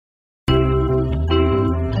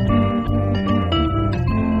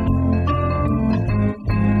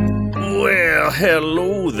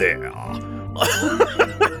Hello there.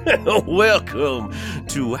 Welcome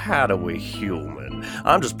to How Do We Human.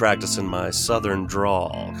 I'm just practicing my southern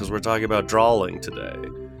drawl because we're talking about drawing today.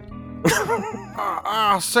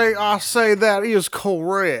 I say that is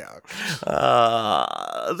correct.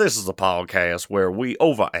 This is a podcast where we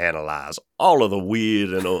overanalyze all of the weird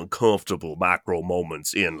and uncomfortable micro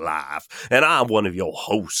moments in life. And I'm one of your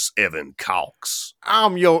hosts, Evan Cox.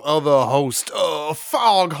 I'm your other host,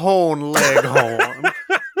 Foghorn Leghorn.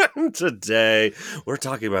 Today, we're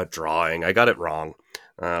talking about drawing. I got it wrong.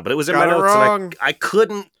 But it was in Got my it notes wrong. and I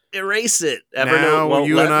couldn't erase it. Evernote Now won't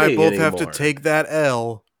you let and I me both have to anymore. take that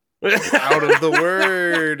L out of the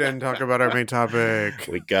word and talk about our main topic.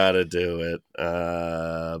 We gotta do it.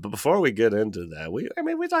 But before we get into that, we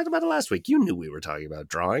talked about it last week. You knew we were talking about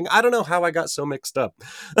drawing. I don't know how I got so mixed up.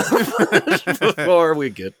 Before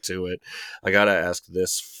we get to it, I gotta ask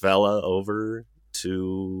this fella over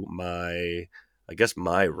to my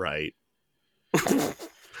right.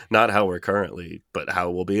 Not how we're currently, but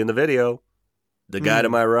how we'll be in the video. The guy to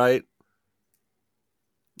my right.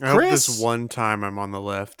 I hope Chris? this one time I'm on the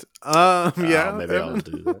left. Yeah. Maybe I'll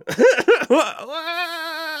do that.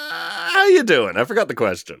 How you doing? I forgot the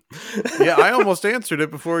question. Yeah, I almost answered it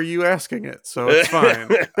before you asking it, so it's fine.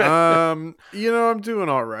 I'm doing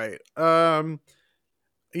all right.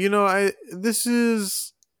 This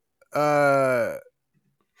is an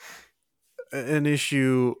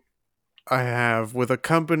issue I have with a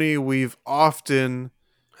company we've often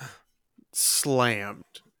slammed.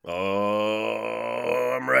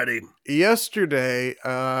 Oh, I'm ready. Yesterday,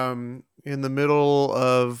 in the middle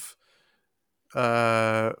of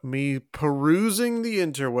me perusing the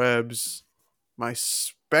interwebs, my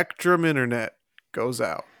Spectrum internet goes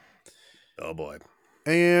out. Oh boy.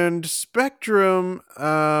 And Spectrum,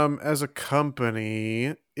 as a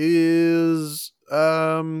company, is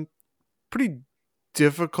pretty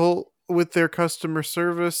difficult with their customer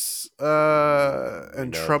service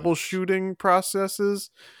and troubleshooting processes.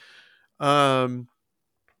 On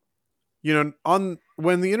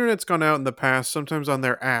when the internet's gone out in the past, sometimes on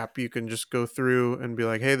their app you can just go through and be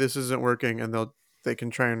like, hey, this isn't working, and they can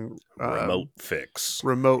try and remote fix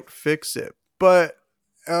it. But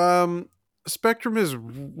Spectrum has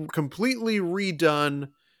completely redone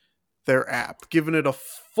their app, given it a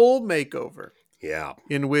full makeover. Yeah.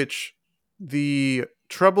 In which the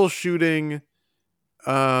troubleshooting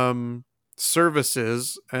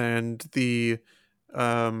services and the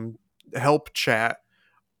help chat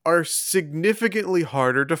are significantly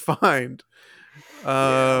harder to find.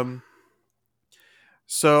 So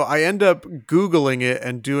I end up Googling it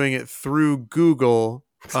and doing it through Google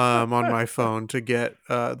on my phone to get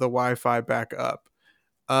the Wi-Fi back up.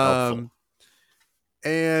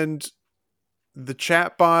 And the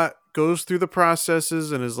chatbot goes through the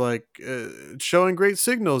processes and is like, showing great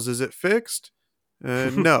signals. Is it fixed?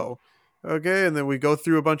 No. Okay. And then we go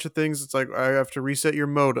through a bunch of things. It's like, I have to reset your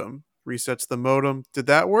modem. Resets the modem. Did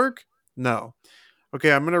that work? No.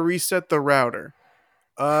 Okay. I'm going to reset the router.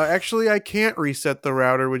 Actually, I can't reset the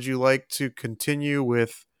router. Would you like to continue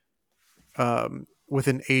with an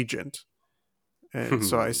agent? And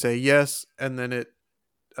so I say yes. And then it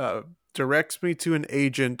directs me to an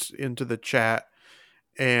agent into the chat.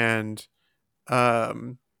 And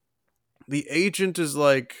the agent is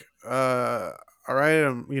like, all right,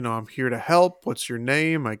 I'm here to help. What's your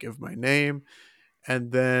name? I give my name.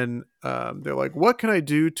 And then they're like, what can I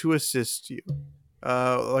do to assist you?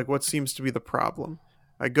 Like, what seems to be the problem?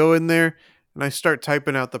 I go in there and I start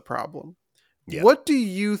typing out the problem. Yeah. What do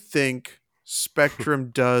you think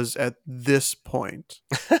Spectrum does at this point?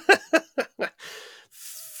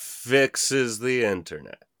 Fixes the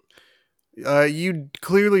internet. You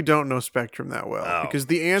clearly don't know Spectrum that well, because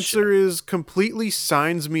the answer is completely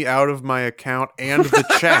signs me out of my account and the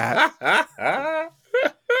chat.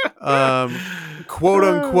 Quote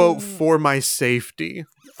unquote, for my safety.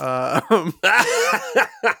 Oh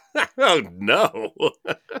no.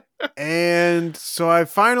 And so I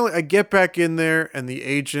get back in there, and the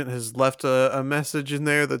agent has left a message in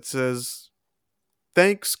there that says,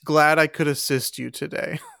 thanks, glad I could assist you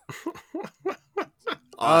today.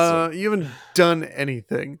 Awesome. You haven't done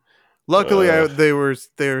anything. Luckily, they were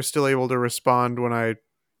still able to respond when I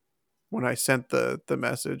sent the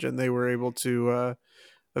message, and they were able to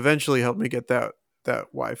eventually help me get that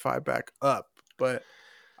Wi-Fi back up. But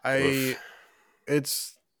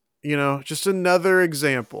it's just another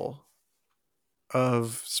example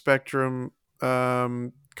of Spectrum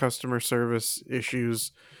customer service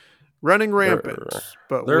issues running rampant,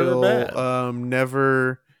 but will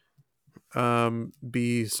never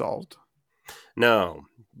be solved. No.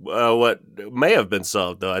 What may have been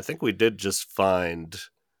solved, though, I think we did just find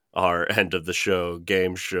our end of the show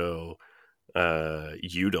game show.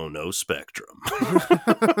 You don't know Spectrum.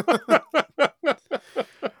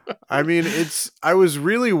 I mean, I was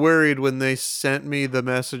really worried when they sent me the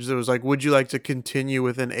message that was like, would you like to continue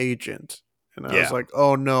with an agent? And I was Yeah. like,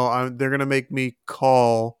 oh no, they're going to make me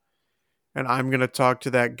call and I'm going to talk to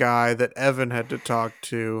that guy that Evan had to talk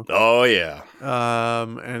to. Oh, yeah.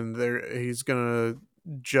 And he's going to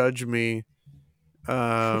judge me,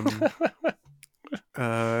 and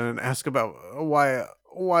ask about why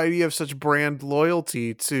do you have such brand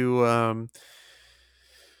loyalty to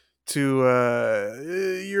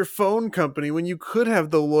your phone company when you could have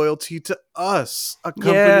the loyalty to us, a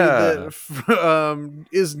company Yeah. that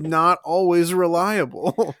is not always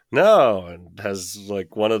reliable. No, and has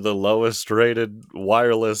like one of the lowest rated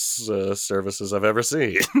wireless services I've ever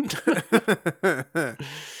seen.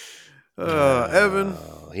 Evan,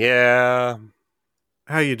 Yeah.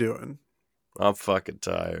 how you doing? I'm fucking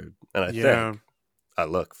tired. And I Yeah. think I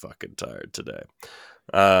look fucking tired today.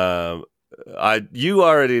 You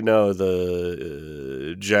already know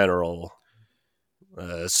the general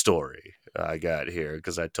story I got here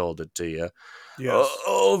because I told it to you. Yes.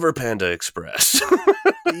 Over Panda Express.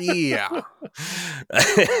 Yeah.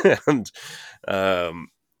 And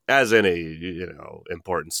as any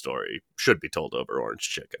important story should be told over orange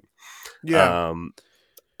chicken. Yeah.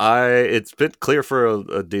 It's been clear for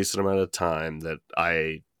a decent amount of time that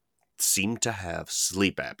I seem to have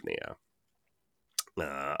sleep apnea.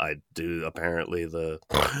 I do apparently the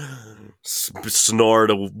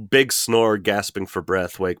big snore, gasping for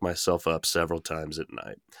breath, wake myself up several times at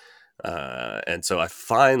night. And so I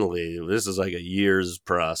finally, this is like a year's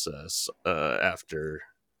process after,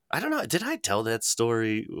 I don't know, did I tell that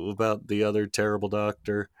story about the other terrible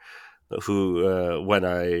doctor who, when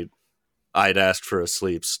I'd asked for a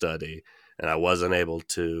sleep study and I wasn't able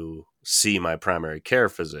to see my primary care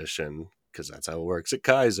physician, because that's how it works at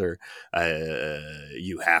Kaiser.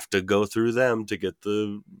 You have to go through them to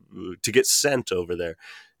get sent over there.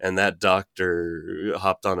 And that doctor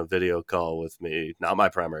hopped on a video call with me, not my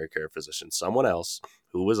primary care physician, someone else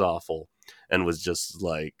who was awful, and was just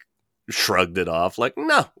like, shrugged it off like,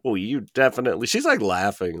 no, well, you definitely, she's like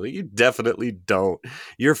laughing, like, you definitely don't,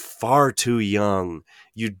 you're far too young,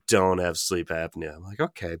 you don't have sleep apnea. I'm like,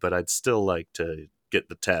 okay, but I'd still like to get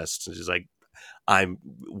the test. And she's like,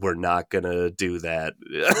 we're not gonna do that.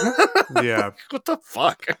 Yeah. What the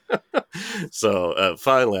fuck? So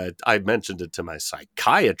finally I mentioned it to my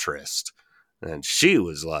psychiatrist, and she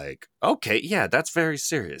was like, okay, yeah, that's very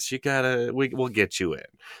serious, we'll get you in.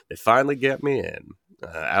 They finally get me in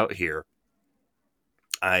out here.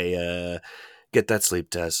 I get that sleep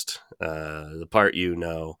test. The part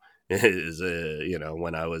is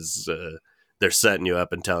when I was they're setting you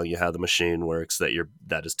up and telling you how the machine works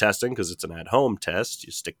that is testing, because it's an at-home test.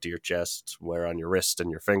 You stick to your chest, wear on your wrist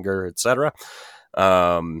and your finger, etc.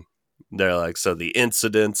 They're like, so the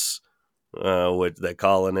incidents, what they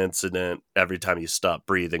call an incident, every time you stop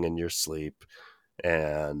breathing in your sleep,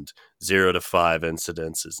 and 0 to 5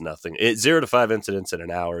 incidents is nothing. 0 to 5 incidents in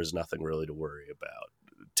an hour is nothing really to worry about.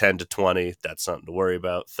 10 to 20, that's something to worry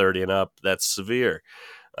about. 30 and up, that's severe.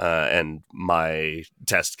 And my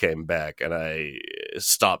test came back, and I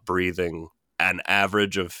stopped breathing an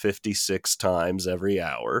average of 56 times every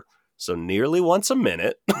hour, so nearly once a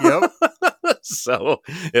minute. Yep. So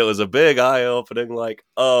it was a big eye-opening, like,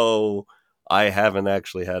 oh, I haven't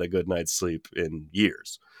actually had a good night's sleep in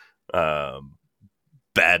years.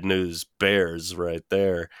 Bad news bears right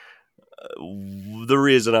there. The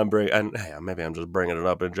reason I'm bringing, and maybe I'm just bringing it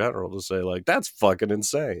up in general to say, like, that's fucking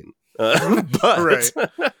insane. But Right.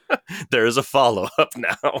 there is a follow-up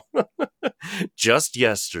now. Just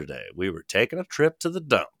yesterday, we were taking a trip to the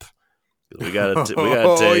dump. We gotta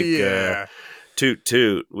take yeah.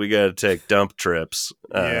 toot. We gotta take dump trips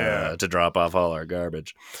Yeah. to drop off all our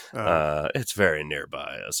garbage. It's very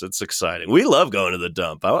nearby us. It's exciting. We love going to the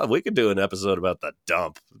dump. We could do an episode about the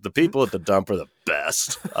dump. The people at the dump are the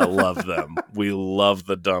best. I love them. We love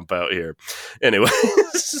the dump out here.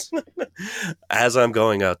 Anyways, as I'm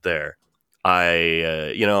going out there,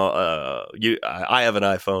 I have an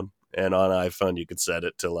iPhone, and on iPhone you can set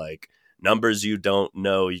it to like numbers you don't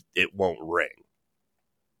know, it won't ring.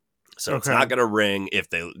 So It's not going to ring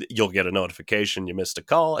you'll get a notification you missed a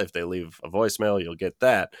call. If they leave a voicemail, you'll get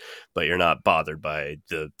that, but you're not bothered by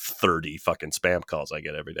the 30 fucking spam calls I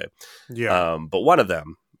get every day. Yeah. But one of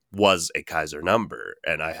them was a Kaiser number,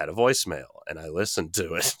 and I had a voicemail, and I listened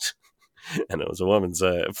to it. And it was a woman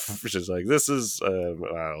saying, she's like, this is,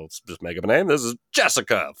 I'll just make up a name. This is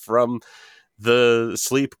Jessica from the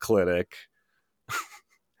sleep clinic.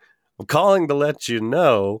 I'm calling to let you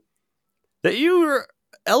know that you're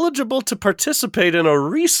eligible to participate in a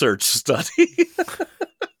research study.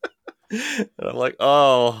 And I'm like,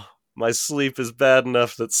 oh, my sleep is bad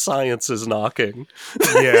enough that science is knocking.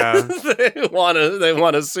 Yeah. they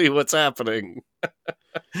want to see what's happening.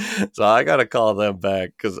 So I gotta call them back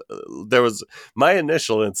because my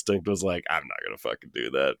initial instinct was like, I'm not gonna fucking do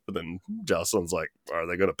that. But then Jocelyn's like, are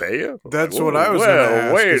they gonna pay you? That's like, what I was gonna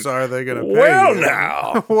ask. Is, are they gonna pay well, you?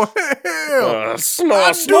 now, well, snore,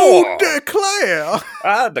 I snore. do declare.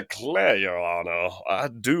 I declare, Your Honor, I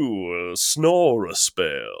do snore a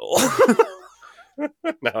spell.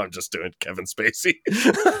 Now I'm just doing Kevin Spacey,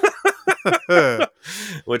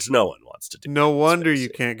 which no one wants to do. No Kevin wonder Spacey. you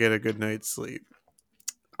can't get a good night's sleep.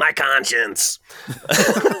 My conscience.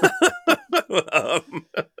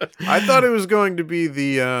 I thought it was going to be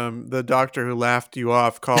the doctor who laughed you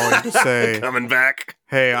off calling to say, coming back.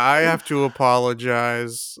 Hey, I have to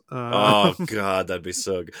apologize. Oh God, that'd be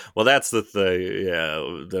so good. Well, that's the thing.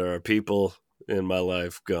 Yeah, there are people in my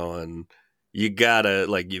life going, you've got to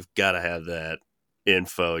have that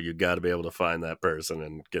info. You got to be able to find that person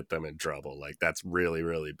and get them in trouble. Like, that's really,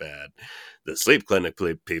 really bad. The sleep clinic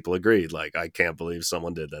people agreed. Like, I can't believe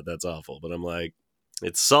someone did that. That's awful. But I'm like,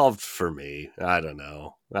 it's solved for me. I don't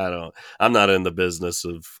know. I'm not in the business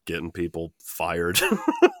of getting people fired.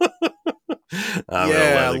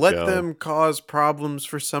 Let them cause problems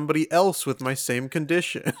for somebody else with my same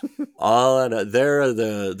condition. All I know, they're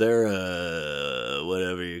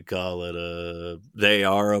whatever you call it. They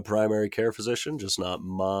are a primary care physician, just not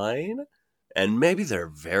mine. And maybe they're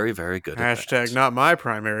very, very good at that. Hashtag not my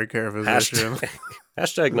primary care physician.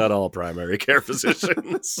 Hashtag not all primary care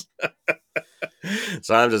physicians.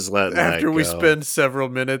 So I'm just letting after we go. spend several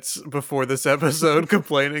minutes before this episode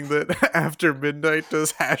complaining that After Midnight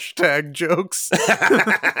does hashtag jokes.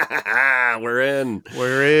 We're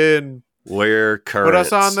in. We're current. Put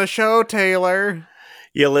us on the show, Taylor.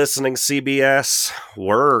 You listening, CBS?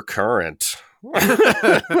 We're current.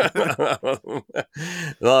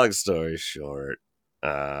 Long story short,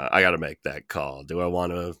 I got to make that call. Do I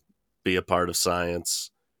want to be a part of science?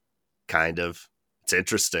 Kind of. It's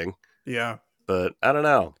interesting. Yeah. But I don't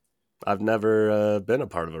know. I've never been a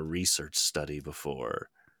part of a research study before.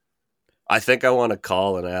 I think I want to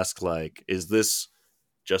call and ask, like, is this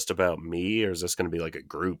just about me, or is this going to be like a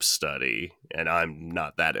group study and I'm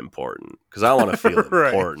not that important? Because I want to feel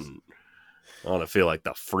right. important. I want to feel like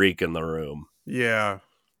the freak in the room. Yeah.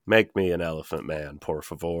 Make me an elephant man, por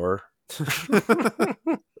favor. Speaking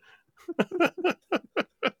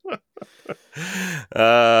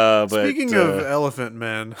of elephant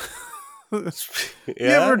men, you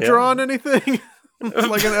ever drawn anything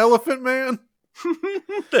like an elephant man?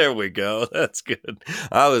 There we go. That's good.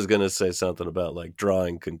 I was going to say something about like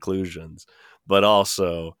drawing conclusions, but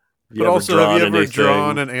also, have you ever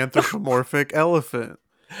drawn an anthropomorphic elephant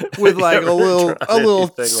with like a little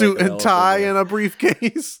suit like and tie and a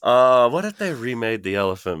briefcase? What if they remade the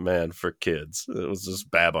Elephant Man for kids? It was just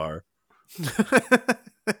Babar.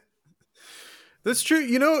 That's true.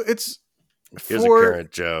 You know, here's a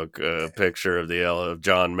current joke. A picture of of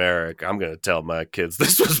John Merrick. I'm going to tell my kids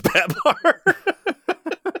this was Babar.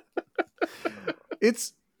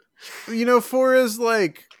 It's, for as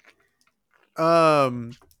like,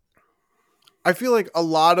 I feel like a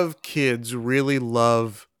lot of kids really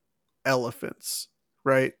love elephants,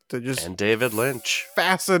 right? They're just and David Lynch,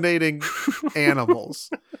 fascinating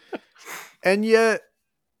animals, and yet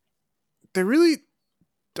I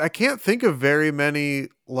can't think of very many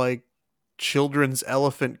like children's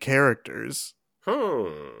elephant characters.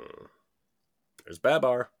 There's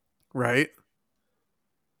Babar, right?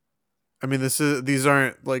 I mean, these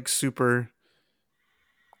aren't like super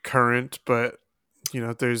current, but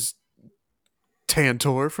there's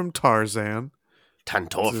Tantor from Tarzan.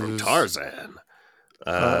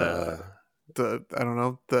 The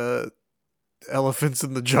elephants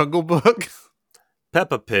in the Jungle Book.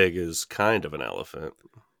 Peppa Pig is kind of an elephant.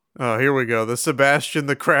 Oh, here we go. The Sebastian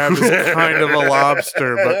the Crab is kind of a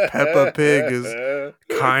lobster, but Peppa Pig is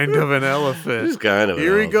kind of an elephant. She's kind of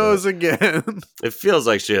Here he goes again. It feels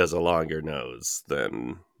like she has a longer nose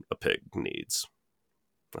than a pig needs.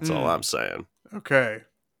 That's all I'm saying. Okay.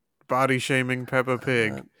 Body shaming Peppa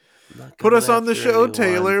Pig. Put us on the show, anyone.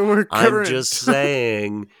 Taylor. We're current. I'm just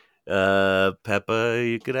saying, Peppa,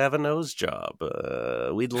 you could have a nose job.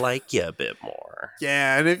 We'd like you a bit more.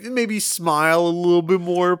 Yeah, and maybe smile a little bit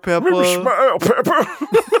more, Peppa. Maybe smile, Peppa.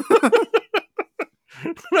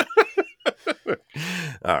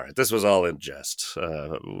 All right, this was all in jest.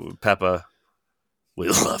 Peppa, we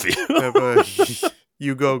love you. Peppa,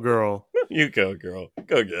 you go, girl. You go, girl.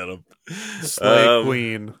 Go get him. Slay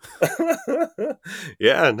Queen.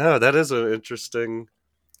 Yeah, no, that is an interesting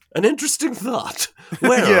thought.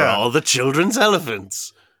 Where are Yeah. all the children's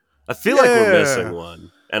elephants? I feel like we're missing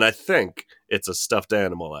one, and I think it's a stuffed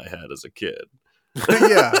animal I had as a kid.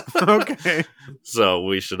 Yeah. Okay. So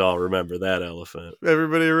we should all remember that elephant.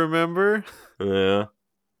 Everybody remember? Yeah.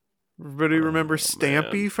 Everybody remember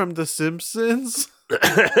Stampy from The Simpsons?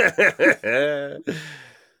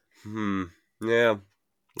 Yeah.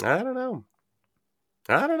 I don't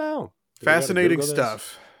know. Fascinating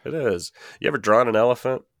stuff. It is. You ever drawn an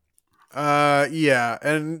elephant? Yeah.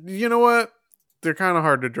 And you know what? They're kind of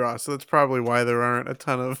hard to draw, so that's probably why there aren't a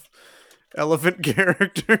ton of elephant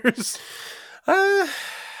characters.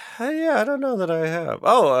 Yeah, I don't know that I have.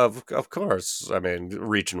 Oh, of course. I mean,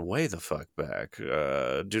 reaching way the fuck back.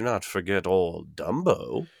 Do not forget old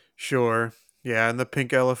Dumbo. Sure. Yeah, and the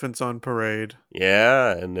pink elephants on parade.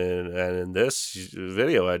 Yeah, and in this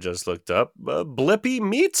video I just looked up, Blippi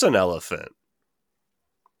meets an elephant.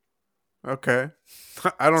 Okay.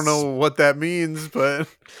 I don't know what that means, but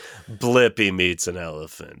Blippi meets an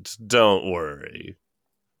elephant. Don't worry.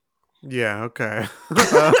 Yeah, okay.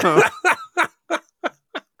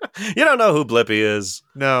 You don't know who Blippi is?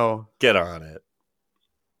 No. Get on it.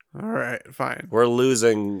 All right, fine. We're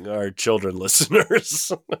losing our children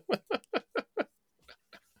listeners.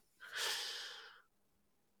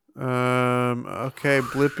 Okay,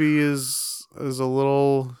 Blippi is a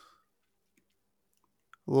little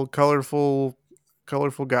colorful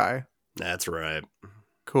guy. That's right.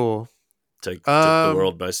 Cool. Took the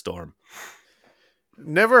world by storm.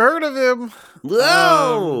 Never heard of him.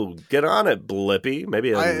 Whoa! Get on it, Blippi.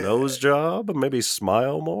 Maybe a nose job? Maybe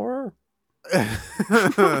smile more?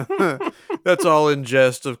 That's all in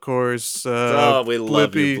jest, of course. We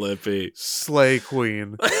love you, Blippi. Slay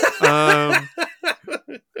Queen.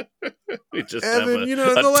 We just Evan,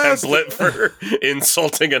 have a template for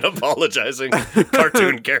insulting and apologizing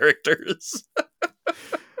cartoon characters.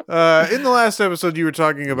 In the last episode, you were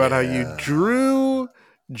talking about how you drew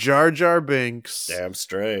Jar Jar Binks. Damn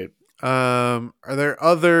straight. Are there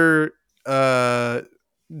other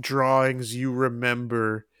drawings you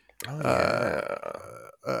remember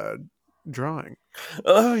drawing?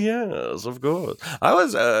 Oh yes, of course.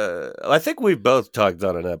 I think we both talked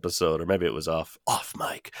on an episode, or maybe it was off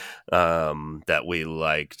mic, that we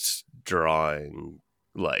liked drawing,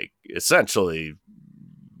 like, essentially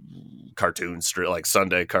cartoon strip, like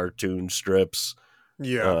Sunday cartoon strips.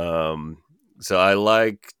 Yeah. So I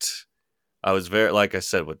was very, like I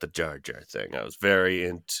said, with the Jar Jar thing, I was very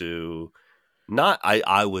into,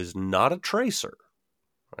 I was not a tracer.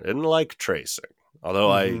 I didn't like tracing.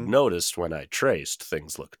 Although I noticed when I traced,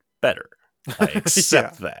 things looked better. I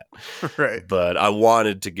accept that. Right. But I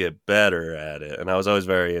wanted to get better at it. And I was always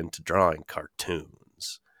very into drawing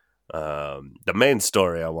cartoons. The main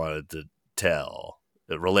story I wanted to tell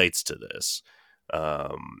that relates to this.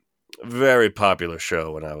 Very popular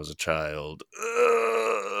show when I was a child.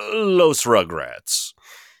 Los Rugrats.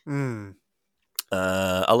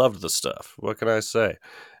 I loved the stuff. What can I say?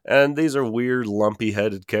 And these are weird,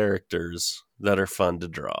 lumpy-headed characters that are fun to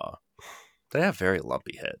draw. They have very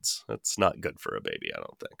lumpy heads. That's not good for a baby, I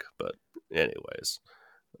don't think. But anyways,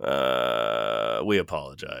 we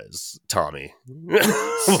apologize, Tommy.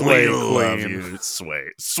 Sway we love Queen. you,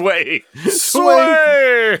 Sway.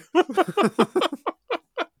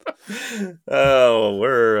 Oh,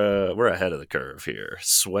 we're ahead of the curve here.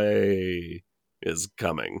 Sway is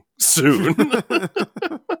coming soon.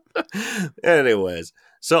 Anyways,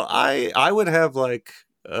 so I would have like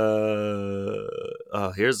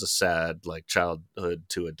here's a sad like childhood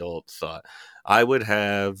to adult thought. I would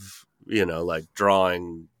have, like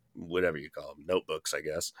drawing, whatever you call them, notebooks, I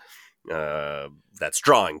guess. That's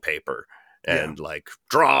drawing paper. And like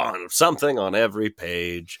draw something on every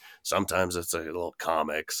page. Sometimes it's a little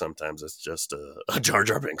comic. Sometimes it's just a Jar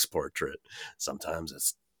Jar Binks portrait. Sometimes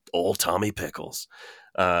it's old Tommy Pickles.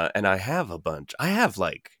 And I have a bunch. I have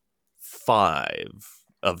like 5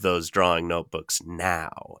 of those drawing notebooks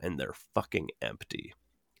now, and they're fucking empty.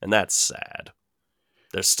 And that's sad.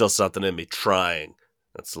 There's still something in me trying.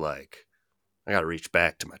 That's like, I gotta reach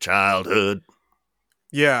back to my childhood.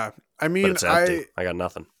 Yeah. I mean, but it's empty. I got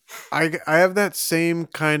nothing. I have that same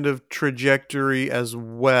kind of trajectory as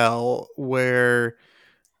well, where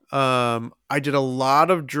I did a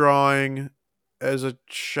lot of drawing as a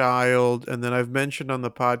child, and then I've mentioned on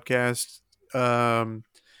the podcast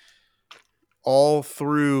all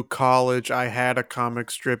through college I had a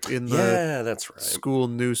comic strip in the that's right. school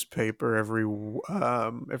newspaper every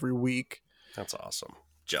week. That's awesome.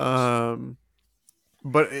 Jealous.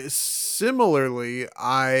 but similarly,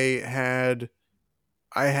 I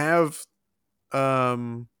have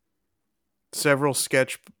um several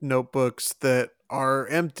sketch notebooks that are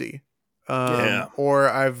empty. Yeah. Or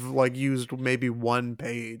I've like used maybe one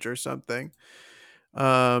page or something.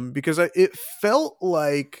 Because it felt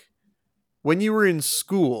like when you were in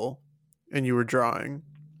school and you were drawing,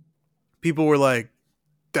 people were like,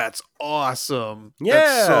 that's awesome.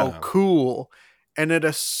 That's so Yeah. cool. And at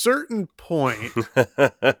a certain point,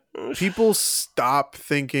 people stop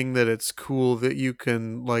thinking that it's cool that you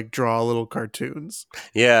can like draw little cartoons,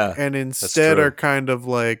 Yeah, and that's instead are true. kind of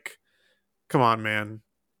like, come on, man.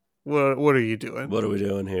 What are you doing? What are we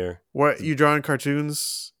doing here? What, you drawing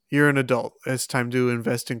cartoons? You're an adult. It's time to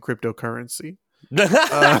invest in cryptocurrency.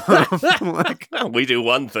 Like, We do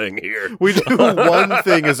one thing here. we do one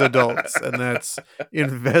thing as adults, and that's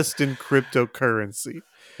invest in cryptocurrency.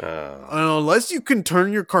 Unless you can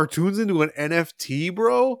turn your cartoons into an NFT,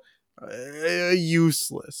 bro,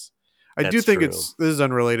 useless. I do That's think true. this is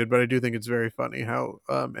unrelated, but I do think it's very funny how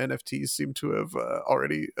NFTs seem to have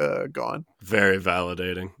already gone. Very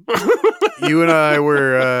validating. You and I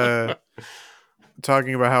were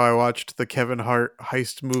talking about how I watched the Kevin Hart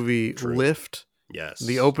heist movie True. Lift. Yes.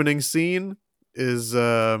 The opening scene is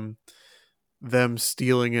them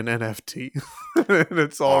stealing an NFT. And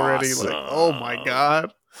it's already Awesome. like, oh my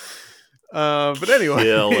god. But anyway.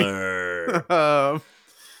 Killer.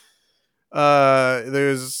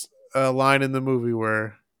 There's a line in the movie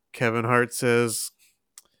where Kevin Hart says,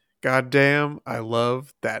 "God damn, I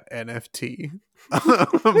love that NFT."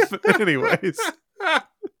 Anyways.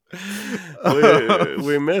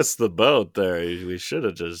 we missed the boat there. We should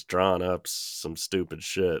have just drawn up some stupid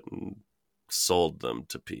shit and sold them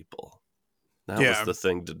to people. That was the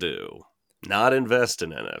thing to do. Not invest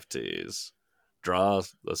in NFTs. Draw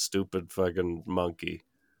a stupid fucking monkey.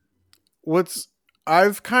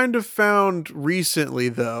 I've kind of found recently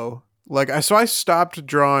though, like I stopped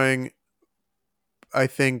drawing, I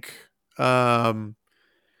think 5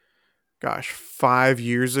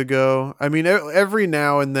 years ago. I mean, every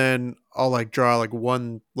now and then I'll like draw like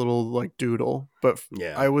one little like doodle, but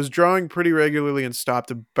Yeah. I was drawing pretty regularly and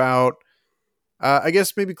stopped about I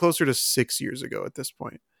guess maybe closer to 6 years ago at this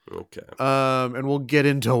point. Okay. And we'll get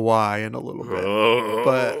into why in a little bit.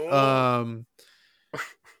 But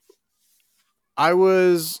when I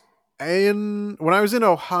was in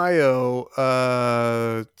Ohio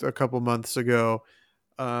a couple months ago,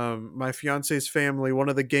 my fiance's family, one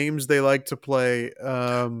of the games they like to play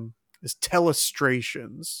is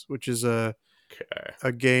Telestrations, which is a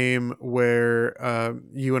game where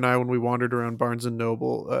you and I, when we wandered around Barnes and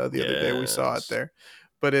Noble the other day, we saw it there.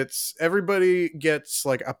 But it's everybody gets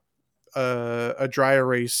like a dry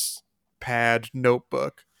erase pad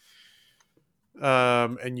notebook,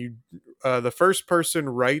 and you the first person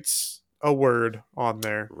writes a word on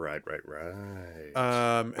there. Right.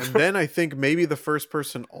 And then I think maybe the first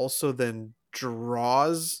person also then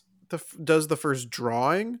does the first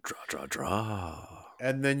drawing. Draw.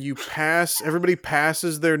 And then everybody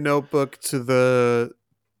passes their notebook to the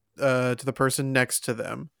person next to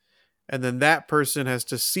them. And then that person has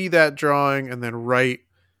to see that drawing and then write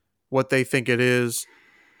what they think it is,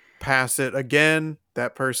 pass it again.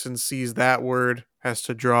 That person sees that word, has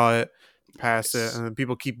to draw it, pass it, and then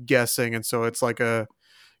people keep guessing. And so it's like a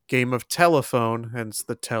game of telephone, hence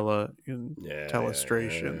the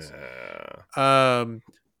telestrations.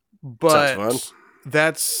 But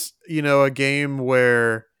that's, a game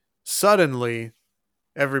where suddenly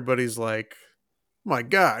everybody's like, my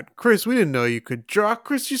God, Chris, we didn't know you could draw.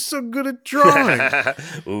 Chris, you're so good at drawing.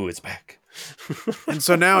 Ooh, it's back. And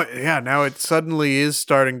so now it suddenly is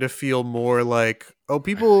starting to feel more like, oh,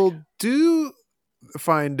 people do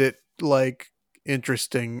find it like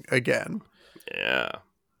interesting again. Yeah.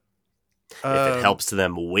 If it helps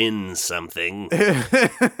them win something.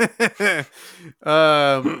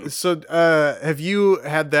 So have you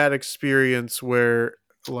had that experience where,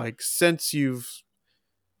 like, since you've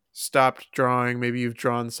stopped drawing, maybe you've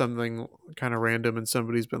drawn something kind of random and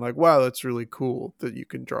somebody's been like, wow, that's really cool that you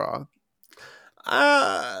can draw?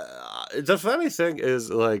 The funny thing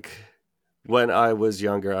is, like, when I was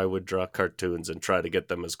younger, I would draw cartoons and try to get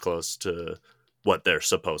them as close to what they're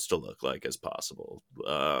supposed to look like as possible.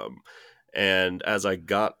 And as I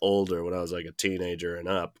got older, when I was like a teenager and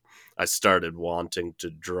up, I started wanting to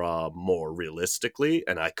draw more realistically,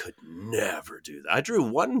 and I could never do that. I drew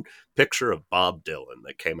one picture of Bob Dylan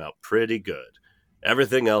that came out pretty good.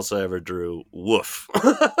 Everything else I ever drew, woof.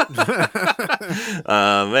 Maybe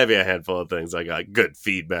a handful of things I got good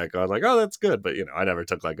feedback on, like, oh, that's good. But, I never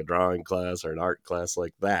took like a drawing class or an art class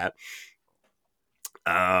like that.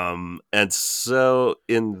 And so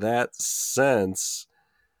in that sense,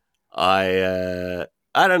 I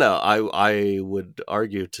don't know. I would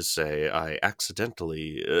argue to say I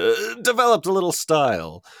accidentally developed a little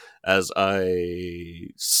style as I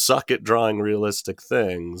suck at drawing realistic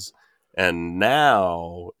things. And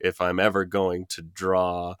now, if I'm ever going to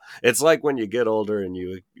draw, it's like when you get older and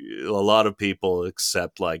a lot of people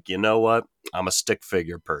accept, like, you know what? I'm a stick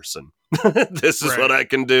figure person. This is what Right. I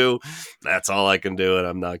can do. That's all I can do, and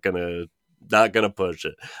I'm not gonna push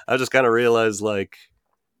it. I just kind of realized, like,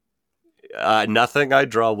 nothing I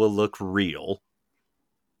draw will look real.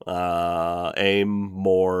 Aim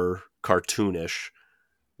more cartoonish.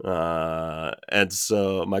 And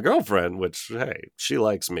so my girlfriend, which, hey, she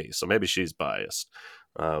likes me, so maybe she's biased.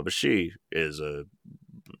 But she is a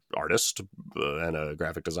artist and a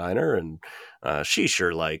graphic designer, and she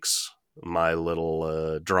sure likes my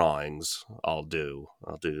little drawings. I've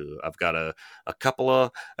got a couple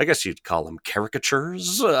of, I guess you'd call them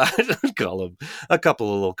caricatures. I'd call them a couple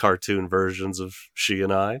of little cartoon versions of she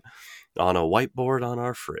and I on a whiteboard on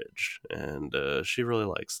our fridge, and she really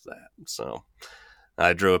likes that. So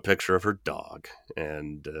I drew a picture of her dog,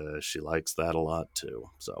 and she likes that a lot too.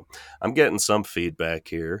 So I'm getting some feedback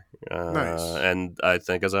here. Nice. And I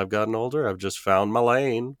think as I've gotten older, I've just found my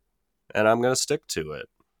lane, and I'm going to stick to it.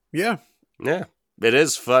 Yeah. Yeah. It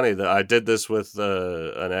is funny that I did this with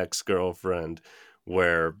an ex girlfriend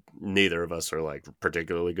where neither of us are like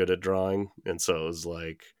particularly good at drawing. And so it was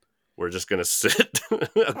like, we're just going to sit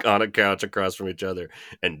on a couch across from each other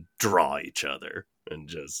and draw each other. And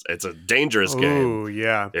just, it's a dangerous game. Oh,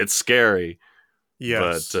 yeah. It's scary,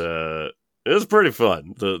 Yes. but it was pretty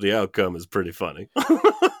fun. The outcome is pretty funny.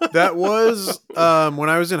 That was when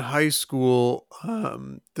I was in high school,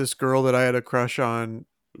 this girl that I had a crush on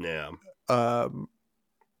Yeah. um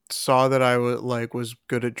saw that I was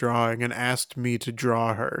good at drawing and asked me to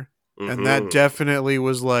draw her. And that Mm-hmm. definitely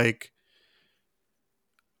was like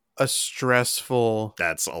a stressful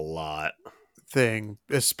That's a lot. thing,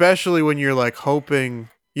 especially when you're like hoping,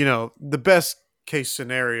 the best case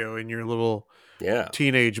scenario in your little Yeah.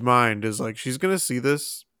 teenage mind is like she's going to see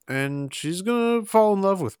this and she's going to fall in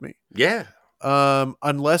love with me. Yeah.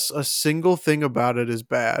 Unless a single thing about it is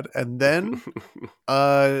bad, and then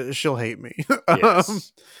she'll hate me.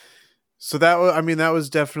 Yes. So that was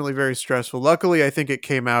definitely very stressful. Luckily, I think it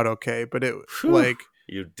came out okay, but it Whew,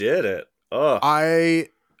 you did it. Oh.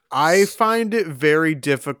 I find it very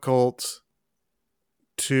difficult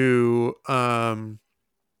to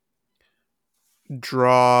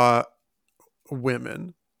draw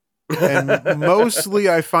women. And mostly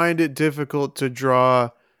I find it difficult to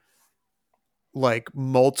draw like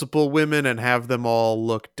multiple women and have them all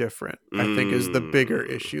look different. I think is the bigger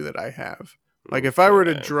issue that I have. Like if I were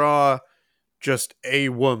to draw just a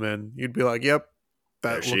woman, you'd be like, "Yep,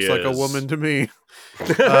 there that she looks like a is. woman to me."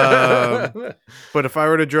 But if I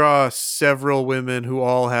were to draw several women who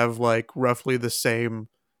all have like roughly the same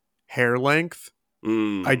hair length,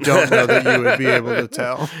 I don't know that you would be able to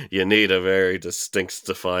tell. You need a very distinct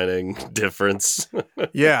defining difference.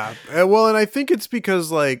 Yeah. Well, and I think it's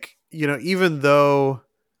because like, even though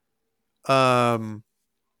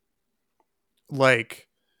like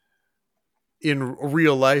in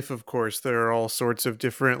real life, of course, there are all sorts of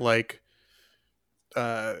different like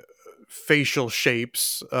uh facial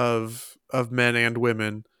shapes of men and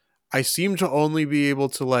women. I seem to only be able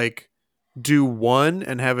to like do one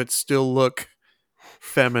and have it still look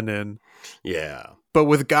feminine. Yeah. But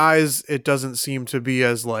with guys, it doesn't seem to be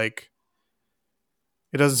as like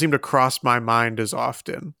it doesn't seem to cross my mind as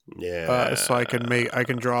often. Yeah. So I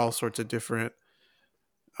can draw all sorts of different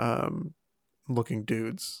looking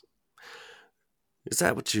dudes. Is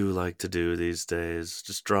that what you like to do these days?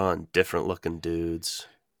 Just drawing different looking dudes?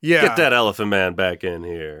 Yeah. Get that elephant man back in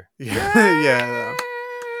here. Yeah.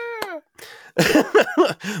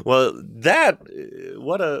 Well,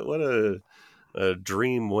 what a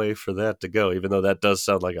dream way for that to go, even though that does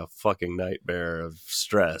sound like a fucking nightmare of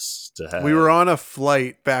stress to have. We were on a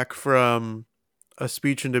flight back from a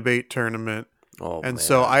speech and debate tournament. Oh, and man.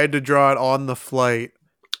 so I had to draw it on the flight.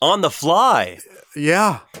 On the fly?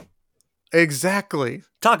 Yeah. Exactly.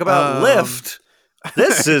 Talk about lift.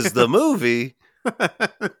 This is the movie. So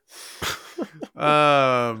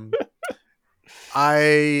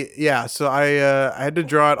I had to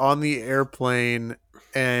draw it on the airplane,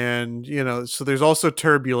 and so there's also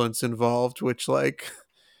turbulence involved, which like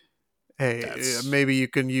hey, maybe you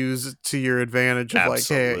can use to your advantage of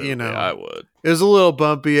absolutely, like, hey, I would. It was a little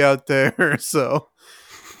bumpy out there, so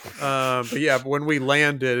but yeah, but when we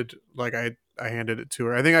landed, like I handed it to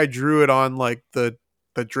her. I think I drew it on like the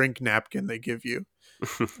drink napkin they give you.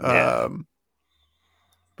 Yeah.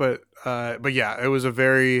 But yeah, it was a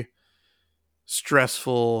very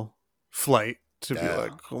stressful flight to be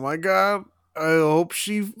like, oh my god, I hope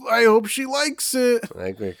she likes it. I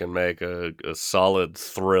think we can make a solid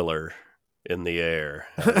thriller in the air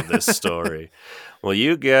out of this story. Well,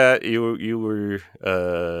 you were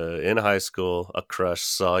in high school. A crush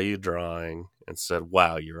saw you drawing and said,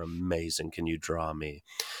 "Wow, you're amazing. Can you draw me?"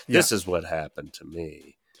 Yeah. This is what happened to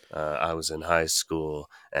me. I was in high school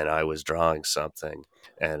and I was drawing something,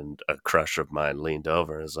 and a crush of mine leaned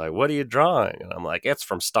over and was like, "What are you drawing?" And I'm like, "It's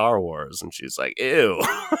from Star Wars." And she's like, "Ew."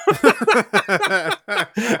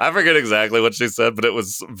 I forget exactly what she said, but it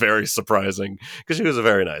was very surprising because she was a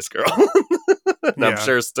very nice girl. And I'm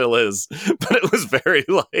sure still is. But it was very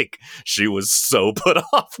like, she was so put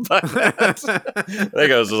off by that. I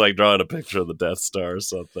think I was just like drawing a picture of the Death Star or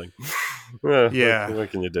something. What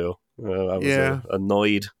can you do? I was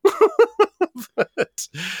annoyed. But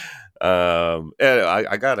and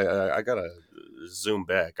I gotta zoom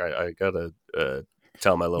back. I gotta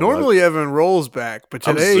tell my little. Normally Evan rolls back, but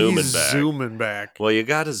today he's zooming back. Well, you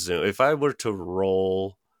gotta zoom. If I were to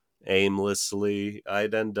roll aimlessly,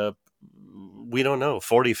 I'd end up, we don't know,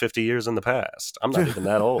 40, 50 years in the past. I'm not even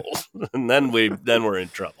that old. And then we're in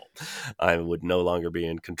trouble. I would no longer be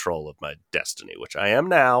in control of my destiny, which I am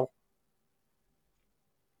now.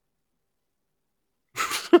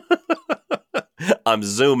 I'm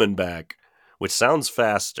zooming back, which sounds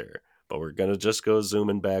faster, but we're going to just go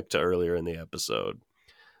zooming back to earlier in the episode.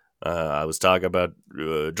 I was talking about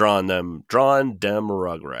drawing them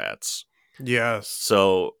Rugrats. Yes.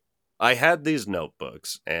 So I had these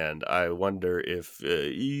notebooks, and I wonder if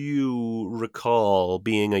you recall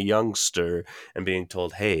being a youngster and being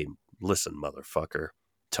told, "Hey, listen, motherfucker,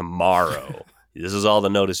 tomorrow, this is all the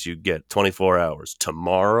notice you get, 24 hours.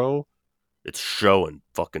 Tomorrow, it's show and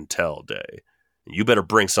fucking tell day. You better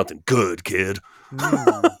bring something good, kid,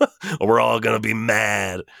 or we're all going to be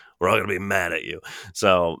mad. We're all going to be mad at you."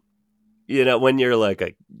 So, you know, when you're like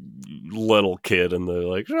a little kid and they're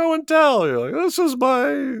like, show and tell, you're like, this is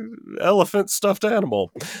my elephant stuffed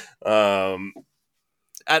animal.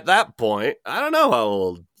 At that point, I don't know how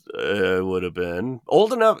old it would have been.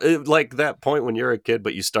 Old enough, like that point when you're a kid,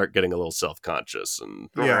 but you start getting a little self-conscious. And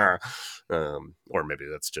or maybe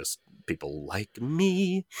that's just people like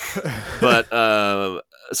me. But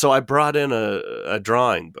so I brought in a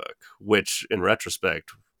drawing book, which in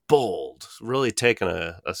retrospect, bold, really taking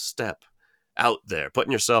a step out there,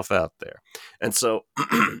 putting yourself out there. And so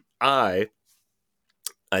I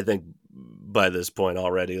think by this point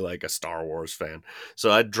already like a Star Wars fan.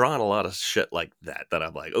 So I'd drawn a lot of shit like that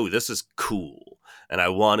I'm like, oh, this is cool. And I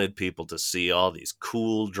wanted people to see all these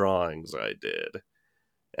cool drawings I did.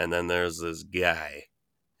 And then there's this guy,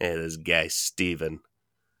 Steven.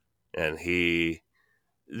 And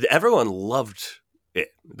everyone loved it.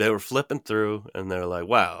 They were flipping through and they're like,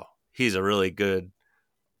 wow, he's a really good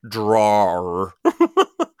drawer.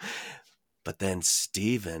 But then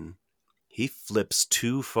Steven, he flips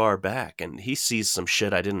too far back and he sees some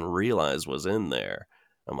shit I didn't realize was in there.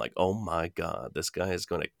 I'm like, oh my God, this guy is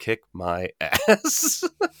going to kick my ass.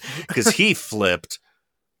 Because he flipped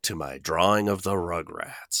to my drawing of the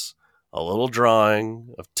Rugrats. A little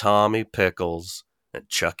drawing of Tommy Pickles and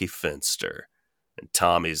Chucky Finster. And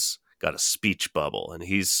Tommy's got a speech bubble and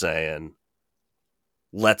he's saying,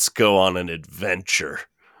 "Let's go on an adventure."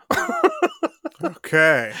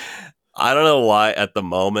 Okay. I don't know why at the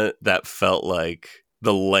moment that felt like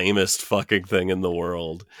the lamest fucking thing in the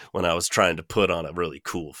world when I was trying to put on a really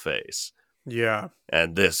cool face. Yeah.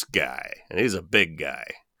 And this guy, and he's a big guy,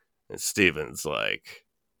 and Steven's like,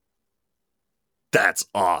 "That's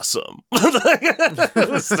awesome." It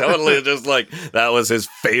was totally just like, that was his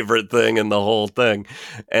favorite thing in the whole thing.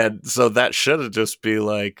 And so that should have just be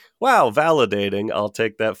like, wow, validating. I'll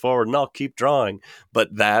take that forward and I'll keep drawing.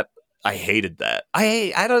 But that, I hated that.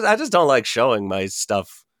 I just don't like showing my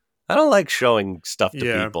stuff. I don't like showing stuff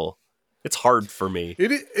to people. It's hard for me.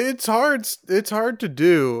 It's hard. It's hard to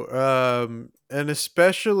do. And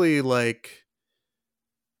especially like,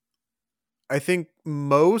 I think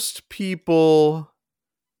most people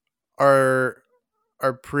are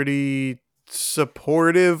pretty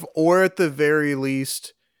supportive, or at the very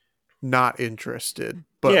least not interested,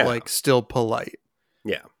 but like still polite.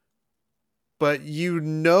 Yeah. But you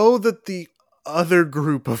know that the other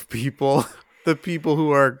group of people, the people who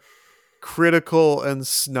are critical and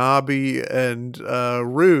snobby and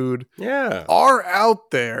rude, are out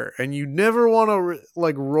there, and you never want to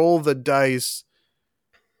like roll the dice.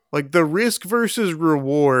 Like the risk versus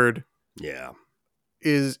reward,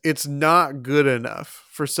 it's not good enough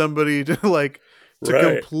for somebody to like to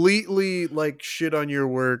completely like shit on your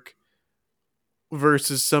work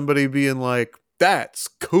versus somebody being like, that's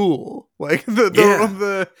cool. Like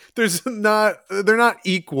they're not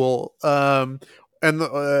equal. And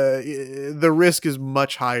the risk is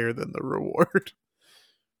much higher than the reward.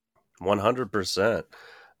 100%.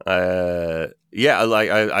 Yeah, like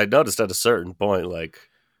I noticed at a certain point, like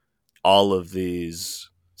all of these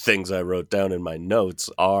things I wrote down in my notes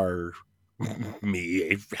are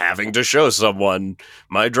me having to show someone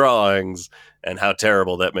my drawings and how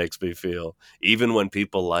terrible that makes me feel, even when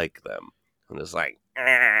people like them. I'm just like,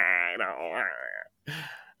 I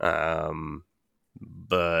don't.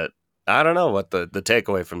 But I don't know what the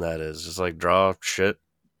takeaway from that is. Just like draw shit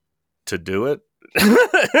to do it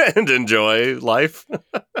and enjoy life.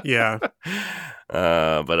 Yeah.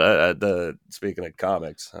 But speaking of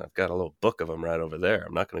comics, I've got a little book of them right over there.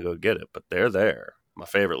 I'm not going to go get it, but they're there. My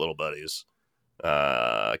favorite little buddies,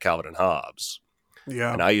 Calvin and Hobbes.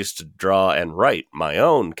 Yeah. And I used to draw and write my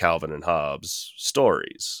own Calvin and Hobbes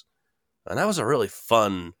stories. And that was a really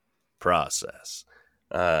fun process.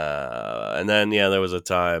 And then, yeah, there was a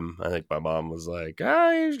time, I think my mom was like,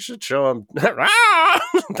 you should show him.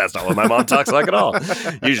 That's not what my mom talks like at all.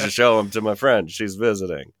 You should show him to my friend. She's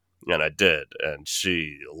visiting. And I did. And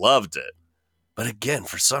she loved it. But again,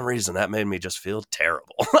 for some reason, that made me just feel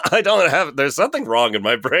terrible. There's something wrong in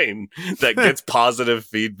my brain that gets positive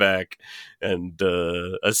feedback. And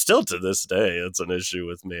still to this day, it's an issue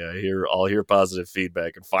with me. I'll hear positive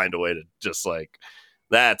feedback and find a way to just like,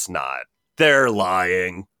 they're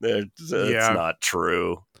lying. It's not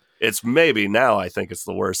true. It's maybe now I think it's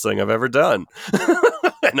the worst thing I've ever done.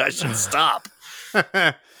 And I should stop.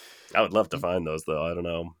 I would love to find those, though. I don't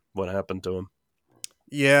know what happened to them.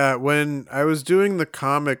 Yeah, when I was doing the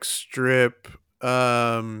comic strip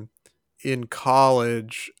in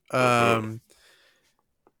college, there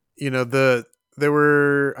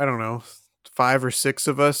were, I don't know, 5 or 6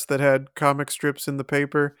 of us that had comic strips in the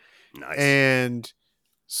paper. Nice. And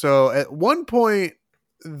so at one point,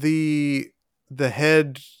 the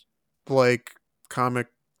head like comic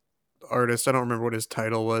artist, I don't remember what his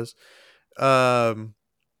title was, but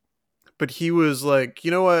he was like,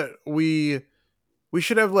 you know what, we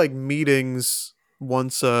should have like meetings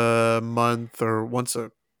once a month or once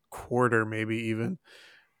a quarter, maybe even,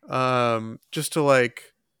 just to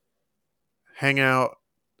like hang out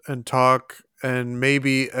and talk. And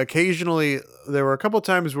maybe occasionally there were a couple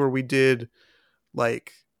times where we did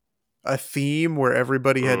like a theme where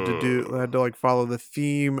everybody had to like follow the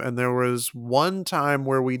theme. And there was one time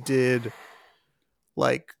where we did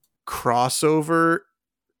like crossover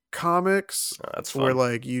comics. That's fun. Where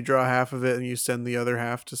like you draw half of it and you send the other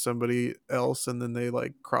half to somebody else, and then they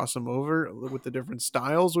like cross them over with the different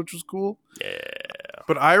styles, which was cool. Yeah.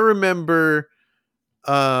 But I remember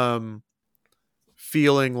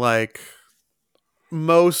feeling like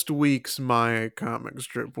most weeks my comic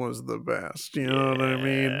strip was the best. You know what I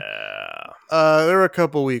mean? There were a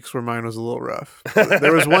couple weeks where mine was a little rough.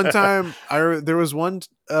 There was one time there was one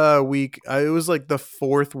week, it was like the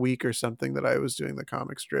 4th week or something that I was doing the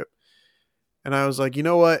comic strip. And I was like, you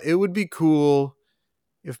know what? It would be cool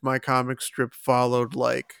if my comic strip followed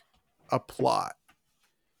like a plot.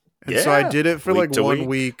 And so I did it for like 1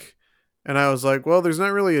 week. And I was like, well, there's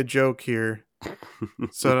not really a joke here.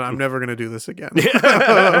 So I'm never going to do this again.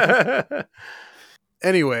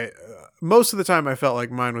 Anyway, most of the time I felt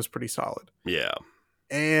like mine was pretty solid. Yeah.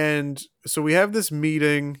 And so we have this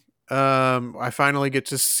meeting. I finally get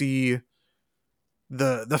to see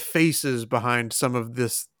the faces behind some of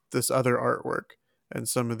this other artwork and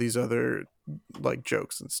some of these other like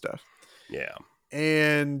jokes and stuff. Yeah.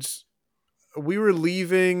 And we were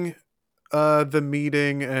leaving the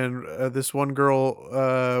meeting, and this one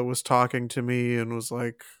girl was talking to me and was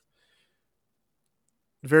like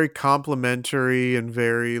very complimentary and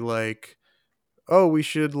very like, oh, we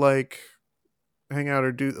should like hang out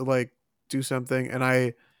or do something.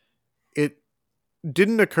 And it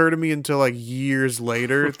didn't occur to me until like years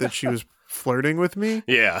later that she was flirting with me.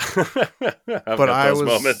 Yeah. But I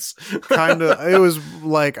was kind of, I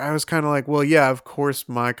was kind of like, well, yeah, of course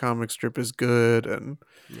my comic strip is good, and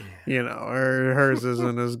you know, hers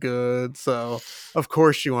isn't as good, so of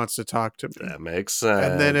course she wants to talk to me. That makes sense.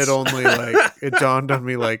 And then it only like it dawned on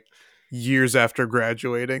me like years after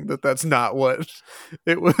graduating that's not what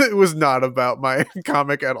it was. It was not about my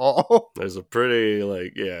comic at all. There's a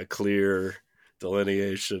pretty clear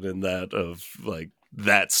delineation in that of like,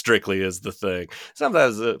 that strictly is the thing.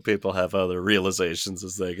 Sometimes people have other realizations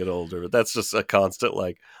as they get older, but that's just a constant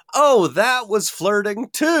like, oh, that was flirting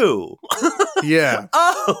too. Yeah.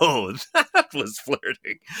 Oh, that was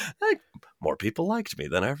flirting. Like, more people liked me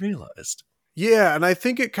than I realized. Yeah, and I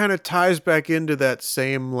think it kind of ties back into that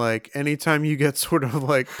same, like, anytime you get sort of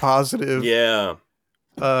like positive Yeah,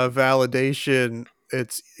 validation,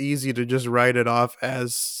 it's easy to just write it off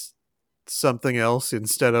as something else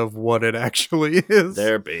instead of what it actually is.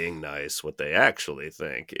 they're being nice. What they actually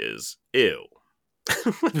think is ew.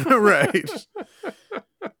 Right.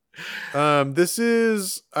 This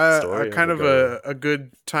is a Story of kind a of girl. a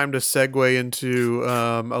good time to segue into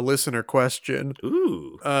a listener question.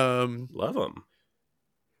 Ooh, Um, love them.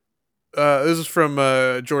 this is from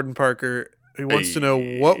Jordan Parker. He wants to know,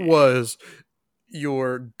 what Hey. was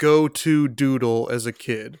your go-to doodle as a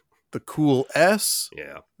kid? The cool S,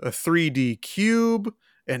 Yeah. a 3D cube,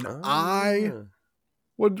 an eye. Ah.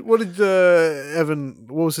 What did Evan?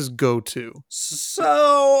 What was his go-to?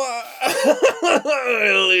 So,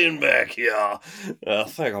 lean back here.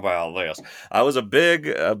 Think about this. I was a big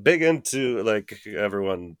into, like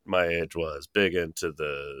everyone my age was big into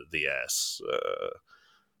the S.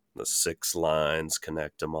 The 6 lines,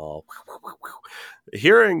 connect them all.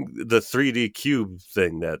 Hearing the 3D cube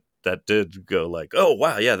thing that did go like, oh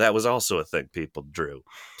wow, yeah, that was also a thing people drew.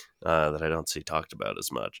 That I don't see talked about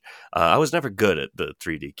as much. I was never good at the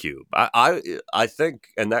 3D cube. I think,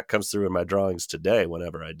 and that comes through in my drawings today.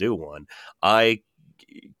 Whenever I do one, I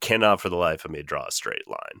cannot for the life of me draw a straight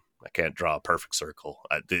line. I can't draw a perfect circle.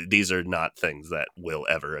 These are not things that will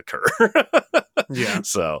ever occur. Yeah.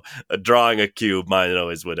 So, drawing a cube, mine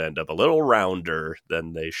always would end up a little rounder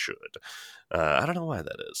than they should. I don't know why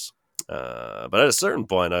that is. But at a certain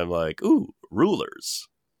point, I'm like, ooh, rulers.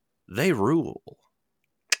 They rule,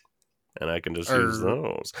 and I can just use Or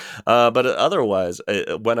those. But otherwise,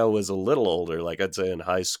 when I was a little older, like I'd say in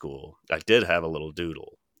high school, I did have a little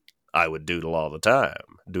doodle. I would doodle all the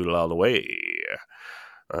time, doodle all the way.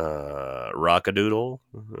 Rockadoodle.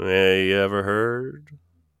 You ever heard?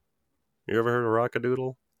 You ever heard of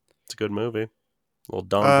Rockadoodle? It's a good movie. Little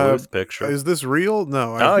Don Bluth picture. is this real?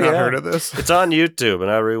 No, Oh I've not yeah, heard of this. it's on YouTube,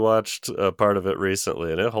 and I rewatched part of it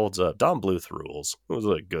recently, and it holds up. Don Bluth rules. It was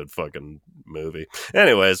a good fucking movie.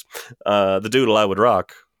 Anyways, the doodle I would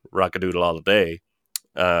rock a doodle all the day.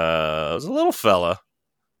 Was a little fella.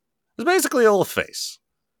 It was basically a little face,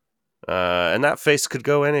 and that face could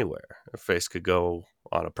go anywhere. A face could go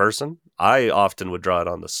on a person. I often would draw it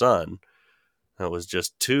on the sun. It was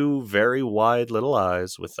just 2 very wide little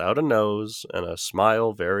eyes without a nose and a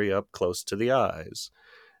smile very up close to the eyes.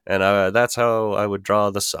 And that's how I would draw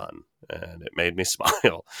the sun. And it made me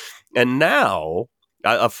smile. And now,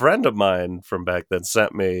 a friend of mine from back then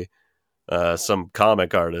sent me some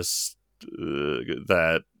comic artist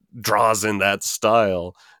that draws in that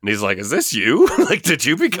style. And he's like, is this you? Like, did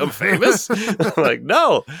you become famous? I'm like,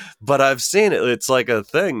 no, but I've seen it. It's like a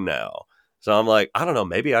thing now. So I'm like, I don't know.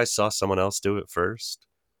 Maybe I saw someone else do it first.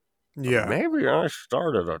 Yeah. Maybe I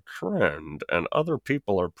started a trend and other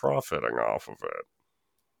people are profiting off of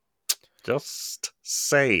it. Just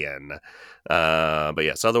saying. But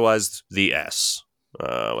yes, otherwise, the S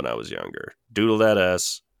when I was younger. Doodle that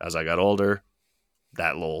S. As I got older,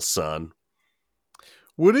 that little sun.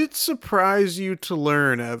 Would it surprise you to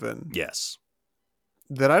learn, Evan, Yes.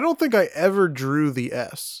 that I don't think I ever drew the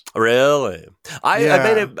S? Really? I Yeah.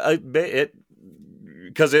 made it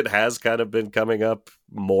because it has kind of been coming up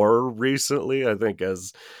more recently. I think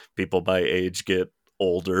as people my age get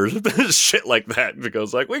older, shit like that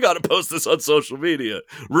because like, we got to post this on social media.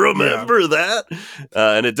 Remember that?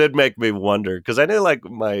 And it did make me wonder because I knew like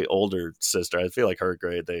my older sister, I feel like her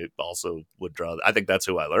grade, they also would draw. I think that's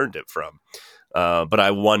who I learned it from. But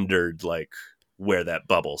I wondered like where that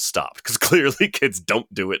bubble stopped because clearly kids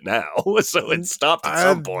don't do it now. So it stopped at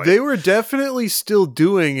some point. They were definitely still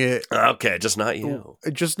doing it. Okay, just not you.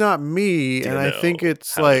 Just not me. Do you And I think know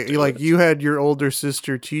it's how to do like it? you had your older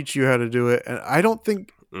sister teach you how to do it. And I don't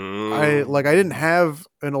think I didn't have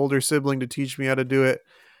an older sibling to teach me how to do it.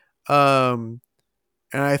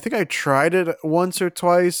 And I think I tried it once or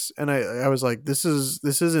twice and I was like, this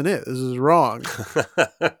isn't it. This is wrong.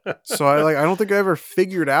 So I don't think I ever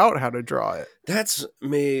figured out how to draw it. That's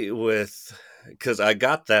me with, because I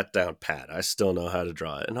got that down pat. I still know how to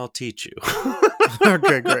draw it, and I'll teach you.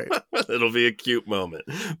 Okay, great. It'll be a cute moment.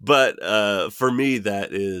 But for me,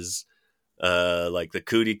 that is like the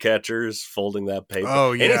cootie catchers folding that paper.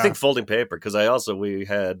 Oh, yeah. Anything folding paper, because we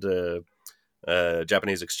had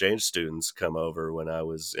Japanese exchange students come over when I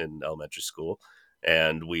was in elementary school,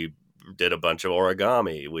 and we did a bunch of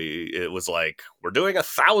origami. It was like, we're doing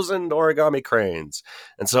 1,000 origami cranes,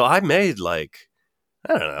 and so I made like,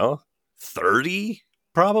 I don't know, 30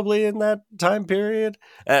 probably in that time period.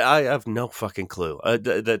 And I have no fucking clue.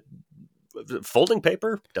 That folding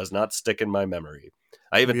paper does not stick in my memory.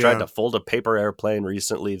 I even tried to fold a paper airplane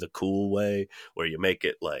recently, the cool way, where you make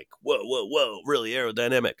it like, whoa, whoa, whoa, really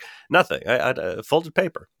aerodynamic. Nothing. I folded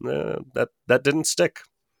paper. That didn't stick.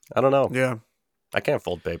 I don't know. Yeah. I can't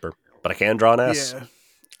fold paper, but I can draw an S. Yeah.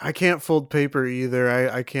 I can't fold paper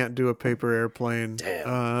either. I can't do a paper airplane.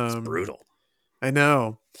 Damn, it's brutal. I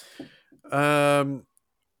know. My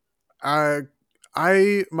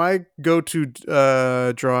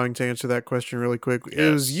go-to drawing, to answer that question really quick, Yes.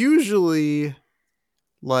 it was usually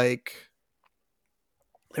like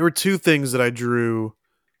there were two things that I drew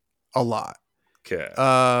a lot. Okay.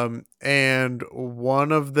 And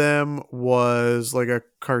one of them was like a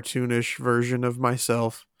cartoonish version of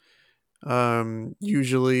myself.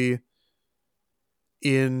 Usually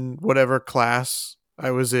in whatever class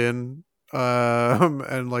I was in,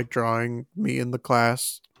 and like drawing me in the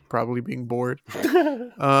class, probably being bored.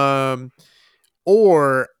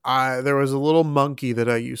 Or there was a little monkey that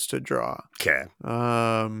I used to draw. Okay.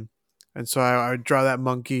 And so I would draw that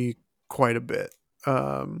monkey quite a bit.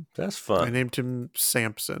 That's fun. I named him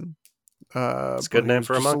Samson. It's a good name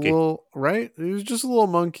for a monkey. Right? He was just a little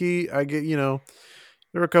monkey.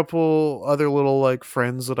 There were a couple other little like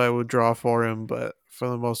friends that I would draw for him, but for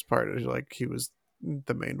the most part, it was like he was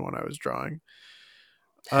the main one I was drawing.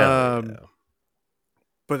 Hell yeah.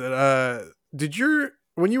 But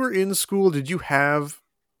when you were in school, did you have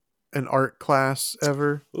an art class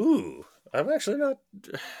ever? Ooh, I'm actually not.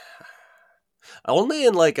 Only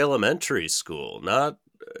in like elementary school, not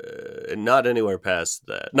anywhere past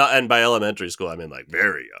that. Not, and by elementary school, I mean like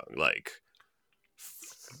very young, like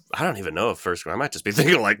I don't even know if first grade. I might just be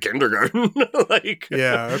thinking like kindergarten. Like,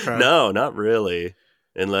 yeah, okay. No, not really,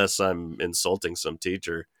 unless I'm insulting some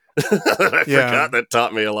teacher. I forgot that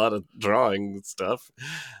taught me a lot of drawing stuff.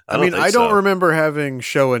 I don't remember having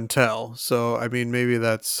show and tell, so I mean maybe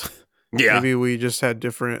that's maybe we just had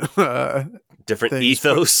different different things,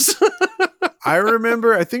 ethos. I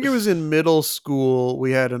remember, I think it was in middle school,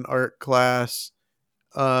 we had an art class,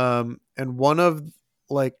 and one of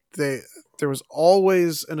like there was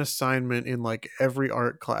always an assignment in like every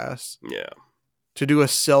art class, to do a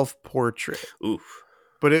self-portrait. Oof.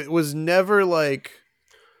 But it was never like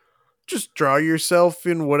just draw yourself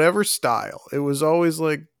in whatever style. It was always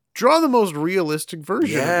like draw the most realistic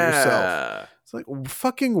version of yourself. It's like,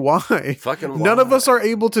 fucking why? None of us are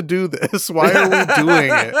able to do this. Why are we doing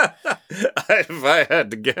it? If I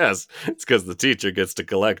had to guess, it's because the teacher gets to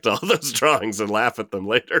collect all those drawings and laugh at them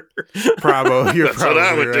later. Bravo, you're That's probably what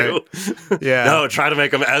I would right. do. Yeah. No, try to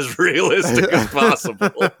make them as realistic as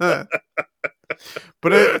possible.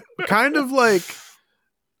 But it kind of like,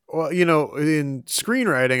 well, in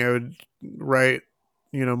screenwriting, I would write,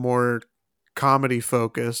 more comedy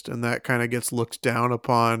focused, and that kind of gets looked down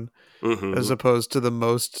upon, as opposed to the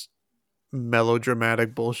most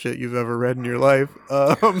melodramatic bullshit you've ever read in your life.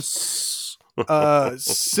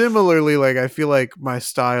 Similarly, like I feel like my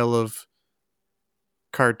style of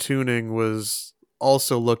cartooning was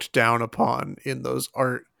also looked down upon in those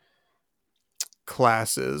art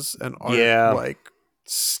classes and art like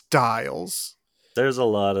styles. There's a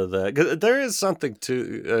lot of that. 'Cause there is something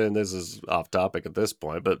to, and this is off topic at this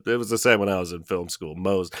point, but it was the same when I was in film school.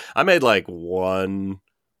 I made like one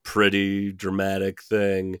pretty dramatic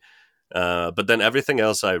thing, but then everything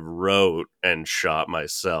else I wrote and shot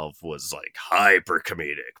myself was like hyper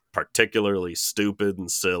comedic, particularly stupid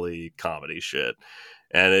and silly comedy shit.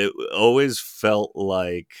 And it always felt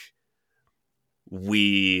like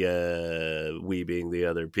we being the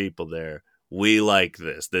other people there, we like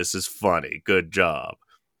this. This is funny. Good job.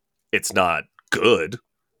 It's not good.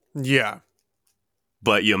 Yeah.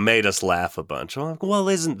 But you made us laugh a bunch. I'm like, well,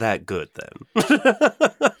 isn't that good then?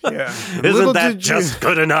 Yeah. Isn't that just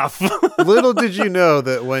good enough? Little did you know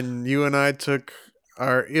that when you and I took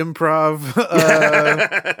our improv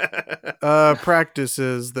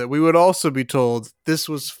practices, that we would also be told, this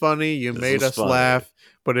was funny. You made us laugh,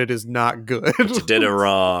 but it is not good. But you did it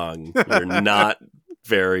wrong. You're not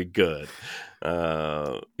very good.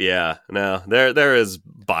 There is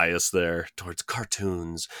bias there towards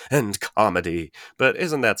cartoons and comedy, but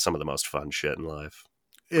isn't that some of the most fun shit in life?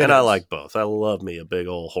 I like both. I love me a big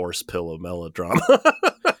old horse pill of melodrama,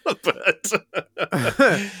 but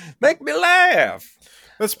make me laugh.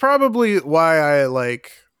 That's probably why I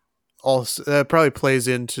like. Also, that probably plays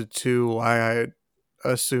into why I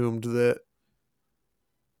assumed that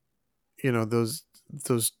those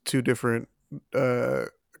two different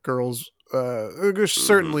girls.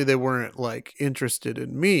 Certainly they weren't like interested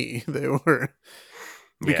in me. They were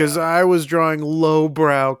because I was drawing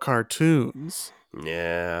lowbrow cartoons.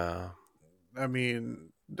 Yeah. I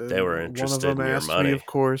mean, They were One of interested them in your asked me, money. of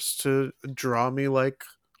course, to draw me like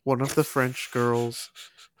one of the French girls.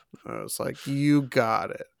 I was like, you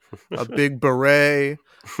got it. A big beret,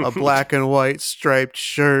 a black and white striped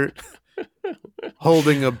shirt,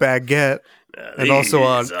 holding a baguette, and also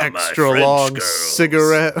an These are my extra French long girls.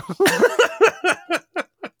 cigarette.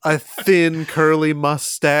 A thin curly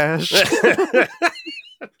mustache.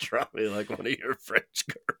 Draw me like one of your French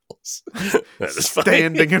girls. That is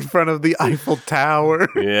Standing funny. in front of the Eiffel Tower.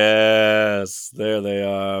 Yes, there they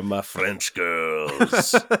are, my French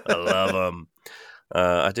girls. I love them.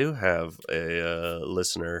 I do have a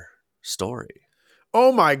listener story.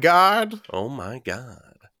 Oh my God. Oh my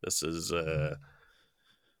God. This is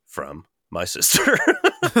from my sister.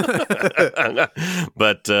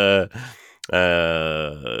 But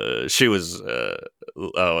she was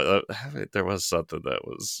there was something that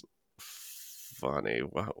was funny.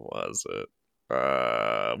 What was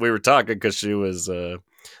it? We were talking because she was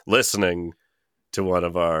listening to one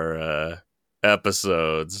of our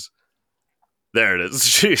episodes. There it is.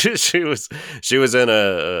 She was in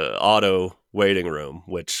a auto waiting room,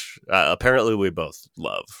 which apparently we both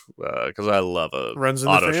love, because I love a Runs in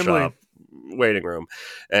auto the family. shop waiting room.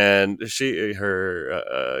 And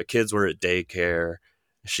her kids were at daycare.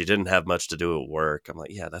 She didn't have much to do at work. I'm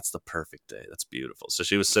like, yeah, that's the perfect day. That's beautiful. So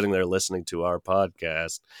she was sitting there listening to our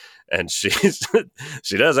podcast, and she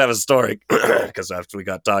does have a story, because after we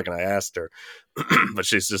got talking, I asked her, but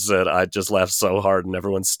she just said, I just laughed so hard and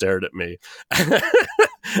everyone stared at me.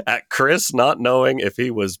 At Chris not knowing if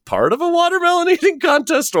he was part of a watermelon eating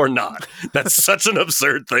contest or not. That's such an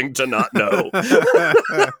absurd thing to not know.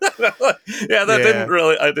 Yeah,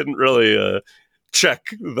 I didn't really check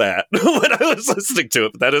that when I was listening to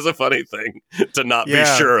it, but that is a funny thing to not be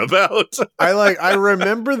sure about. I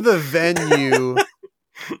remember the venue,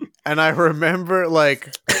 and I remember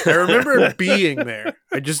being there.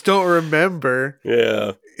 I just don't remember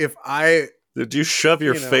if I did you shove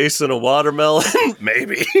your face in a watermelon?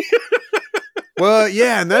 Maybe. Well,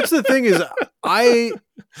 yeah, and that's the thing is I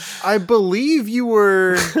believe you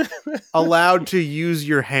were allowed to use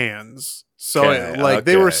your hands. So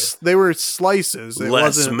they were slices. It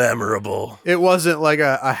wasn't memorable. It wasn't like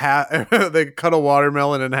a half. They cut a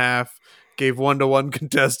watermelon in half, gave one to one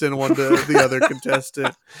contestant, one to the other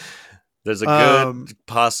contestant. There's a good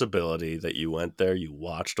possibility that you went there, you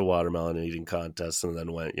watched a watermelon eating contest, and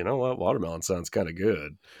then went, you know what, watermelon sounds kind of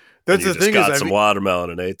good. That's the thing. Got some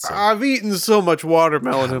watermelon and ate some. I've eaten so much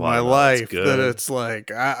watermelon in my life that it's like,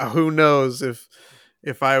 who knows if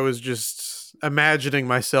I was just imagining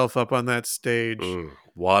myself up on that stage,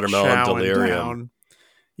 watermelon delirium. Down.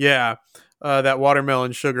 Yeah, that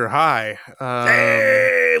watermelon sugar high.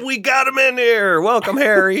 Hey, we got him in here. Welcome,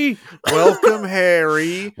 Harry. Welcome,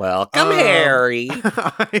 Harry. Welcome, Harry.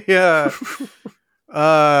 Yeah.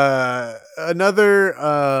 Another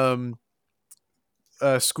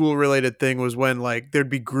school-related thing was when like there'd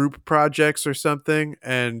be group projects or something,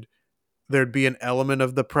 and there'd be an element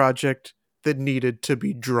of the project that needed to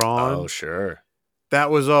be drawn. Oh, sure. That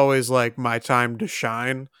was always like my time to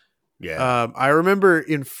shine. Yeah. I remember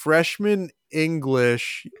in freshman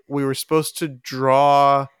English, we were supposed to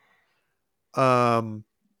draw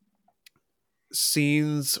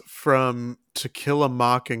scenes from To Kill a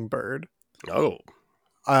Mockingbird. Oh.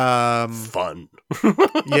 Fun.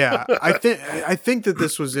 Yeah. I think that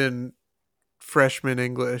this was in freshman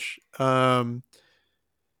English. And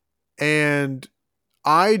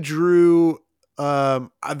I drew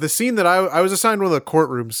the scene that I was assigned one of the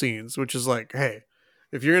courtroom scenes, which is like, hey,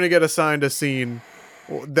 if you're going to get assigned a scene,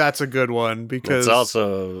 well, that's a good one because it's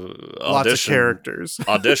also lots of characters.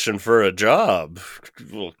 Audition for a job.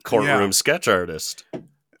 Courtroom sketch artist.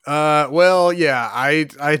 Well, yeah,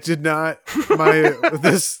 I did not,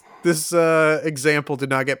 this example did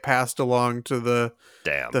not get passed along to the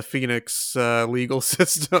Phoenix legal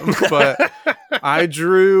system, but I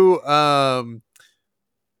drew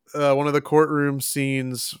one of the courtroom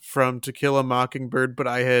scenes from To Kill a Mockingbird, but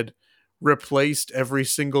I had replaced every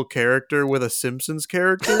single character with a Simpsons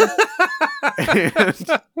character.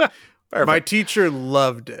 And my teacher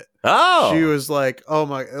loved it. Oh, she was like, "Oh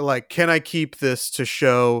my! Like, can I keep this to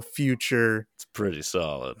show future?" It's pretty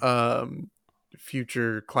solid.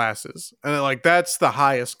 Future classes, and like that's the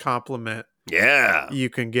highest compliment.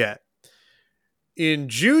 You can get. In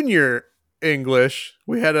junior English,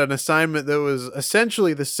 we had an assignment that was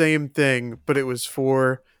essentially the same thing, but it was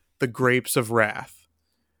for the Grapes of Wrath.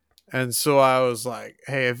 And so I was like,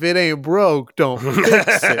 hey, if it ain't broke, don't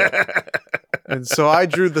fix it. And so I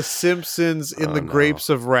drew the Simpsons in Grapes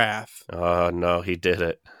of Wrath. Oh, no, he did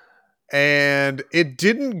it. And it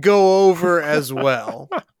didn't go over as well.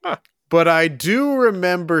 But I do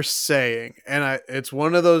remember saying, and it's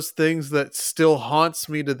one of those things that still haunts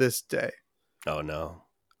me to this day. Oh no.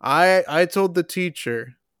 I told the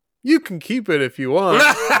teacher, "You can keep it if you want."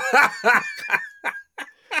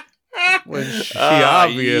 When she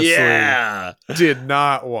obviously did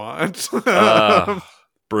not want.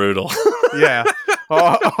 Brutal. Yeah.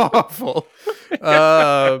 Awful.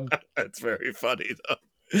 That's very funny though.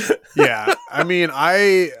 Yeah, I mean,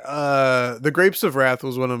 The Grapes of Wrath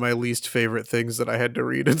was one of my least favorite things that I had to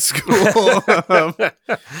read in school.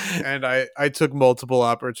 And I took multiple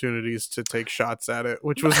opportunities to take shots at it,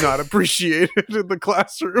 which was not appreciated in the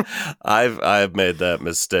classroom. I've made that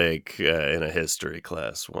mistake in a history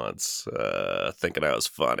class once, thinking I was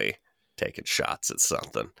funny, taking shots at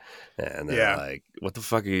something, and they're like, "What the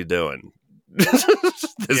fuck are you doing? This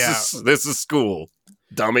is school,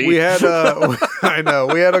 dummy." We had I know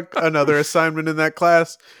we had another assignment in that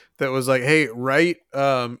class that was like, "Hey, write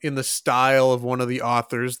in the style of one of the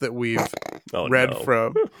authors that we've read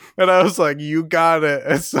from," and I was like, "You got it."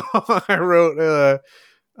 And so I wrote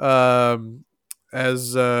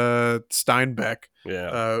as Steinbeck,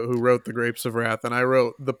 who wrote The Grapes of Wrath, and I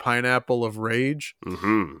wrote The Pineapple of Rage,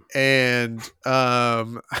 and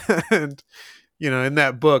and. In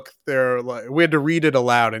that book, we had to read it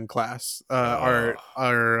aloud in class. Our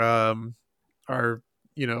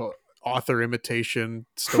author imitation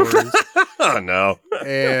stories. Oh no!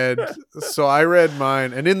 And so I read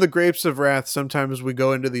mine. And in The Grapes of Wrath, sometimes we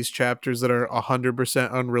go into these chapters that are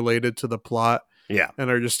 100% unrelated to the plot. Yeah, and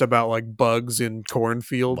are just about like bugs in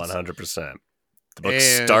cornfields. 100%. The book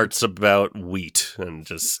starts about wheat and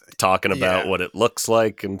just talking about what it looks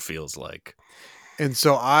like and feels like. And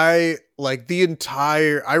so I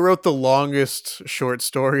wrote the longest short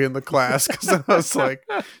story in the class because I was like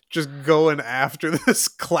just going after this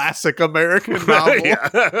classic American novel.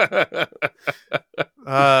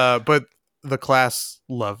 But the class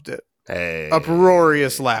loved it. Hey.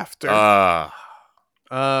 Uproarious laughter.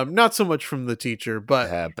 Not so much from the teacher, but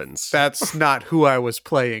happens. That's not who I was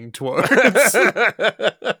playing towards.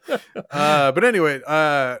 But anyway,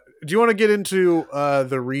 do you want to get into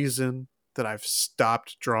the reason that I've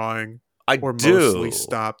stopped drawing? Mostly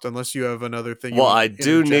stopped, unless you have another thing. Well, I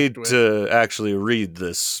do need to actually read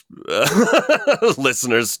this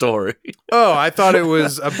listener's story. Oh, I thought it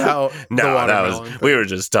was about we were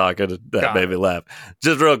just talking. That made me laugh.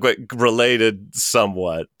 Just real quick, related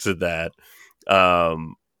somewhat to that.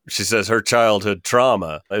 She says her childhood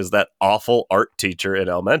trauma is that awful art teacher in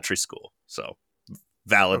elementary school. So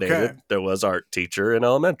validated. Okay. There was art teacher in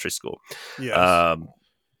elementary school. Yes.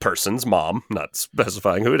 Person's mom, not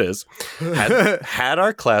specifying who it is, had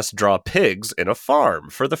our class draw pigs in a farm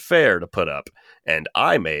for the fair to put up. And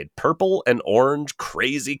I made purple and orange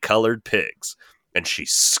crazy colored pigs. And she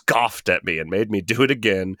scoffed at me and made me do it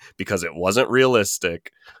again because it wasn't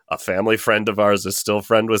realistic. A family friend of ours is still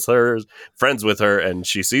friends with her, and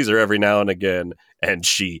she sees her every now and again, and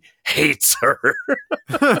she hates her.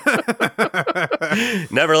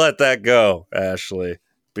 Never let that go, Ashley,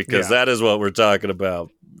 because that is what we're talking about.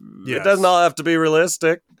 Yes. It doesn't all have to be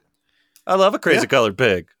realistic. I love a crazy colored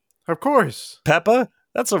pig. Of course. Peppa,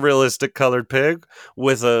 that's a realistic colored pig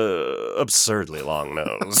with a absurdly long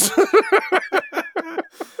nose.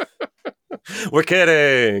 We're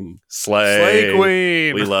kidding. Slay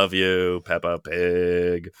Queen. We love you, Peppa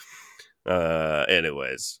Pig.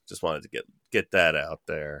 Anyways, just wanted to get that out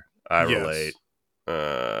there. I relate.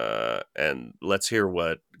 And let's hear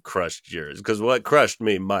what crushed yours, because what crushed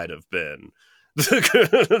me might have been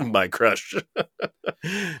my crush.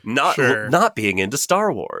 Not being into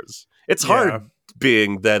Star Wars. It's hard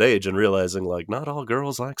being that age and realizing like not all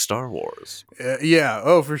girls like Star Wars.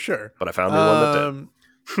 Oh, for sure. But I found the one that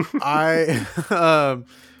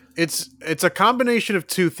did. It's a combination of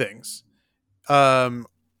two things.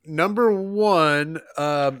 Number one,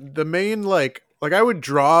 the main like I would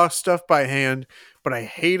draw stuff by hand, but I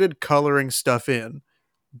hated coloring stuff in.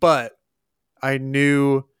 But I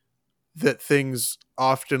knew that things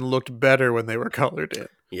often looked better when they were colored in.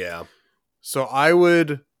 Yeah. So I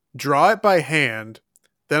would draw it by hand,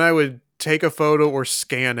 then I would take a photo or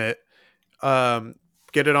scan it,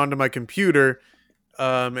 get it onto my computer,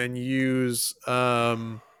 and use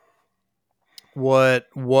what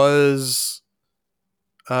was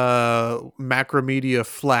Macromedia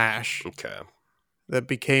Flash. Okay. That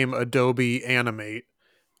became Adobe Animate.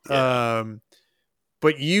 Yeah.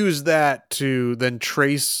 But use that to then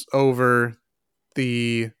trace over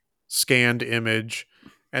the scanned image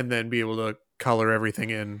and then be able to color everything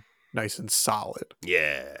in nice and solid.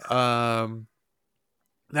 Yeah.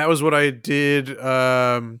 That was what I did.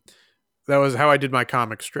 how I did my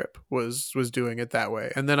comic strip, was doing it that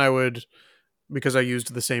way. And then I would, because I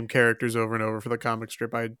used the same characters over and over for the comic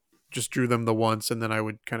strip, I just drew them the once, and then I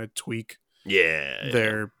would kind of tweak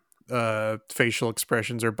their facial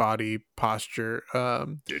expressions or body posture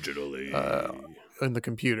digitally in the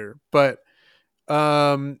computer. But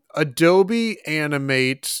Adobe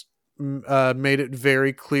Animate made it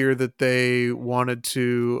very clear that they wanted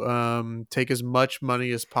to take as much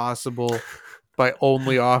money as possible by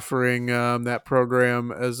only offering that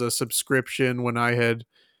program as a subscription, when I had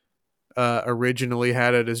originally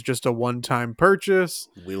had it as just a one-time purchase.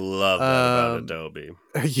 We love that about Adobe.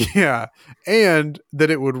 Yeah, and that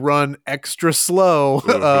it would run extra slow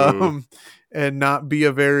and not be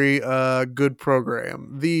a very good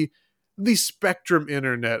program. The Spectrum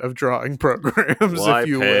Internet of drawing programs, Why if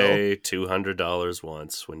you pay $200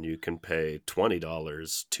 once when you can pay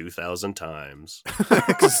 $20 2,000 times?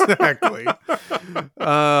 Exactly.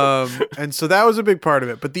 And so that was a big part of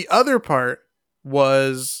it. But the other part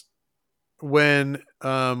was when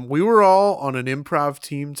we were all on an improv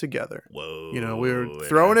team together. Whoa. You know, we were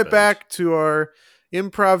throwing it back to our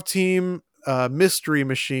improv team mystery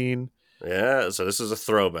machine. Yeah, so this is a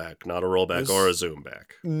throwback, not a rollback or a zoom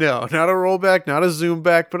back. No, not a rollback, not a zoom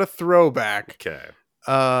back, but a throwback. Okay.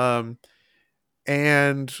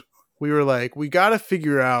 And we were like, we got to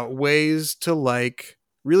figure out ways to like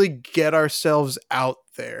really get ourselves out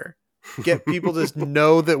there, get people to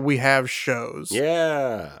know that we have shows.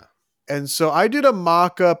 Yeah. And so I did a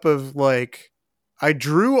mock-up of like, I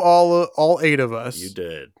drew all 8 of us. You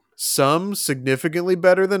did. Some significantly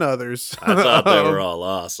better than others. I thought they were all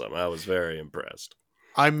awesome. I was very impressed.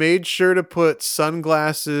 I made sure to put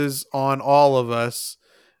sunglasses on all of us.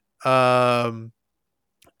 And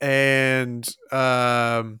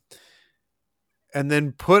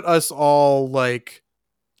then put us all like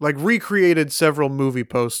recreated several movie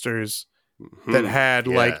posters that had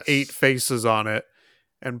like 8 faces on it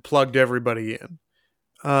and plugged everybody in.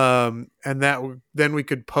 And then we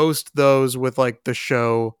could post those with like the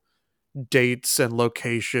show dates and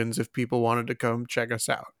locations if people wanted to come check us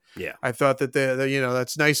out. Yeah. I thought that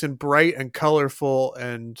that's nice and bright and colorful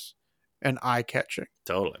and eye-catching.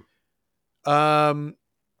 Totally.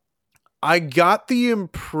 I got the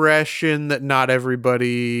impression that not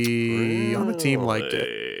everybody on the team liked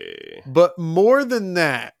it. But more than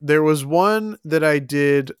that, there was one that I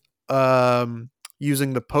did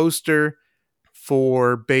using the poster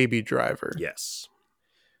for Baby Driver. Yes.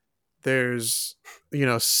 There's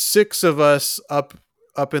 6 of us up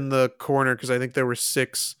in the corner, because I think there were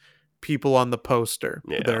 6 people on the poster.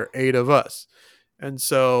 Yeah. There are 8 of us. And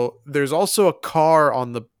so there's also a car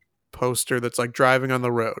on the poster that's like driving on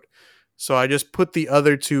the road. So I just put the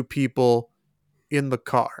other 2 people in the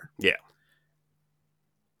car. Yeah.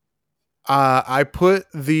 I put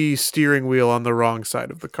the steering wheel on the wrong side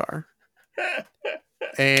of the car.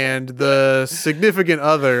 And the significant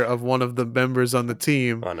other of one of the members on the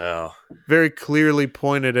team very clearly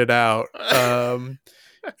pointed it out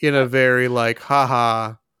in a very like,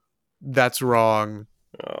 haha, that's wrong.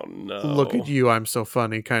 Oh, no. Look at you, I'm so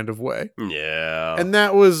funny kind of way. Yeah. And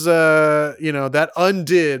that was, that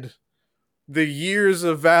undid the years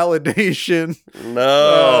of validation.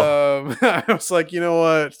 No. I was like, you know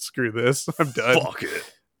what? Screw this. I'm done. Fuck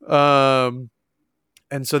it.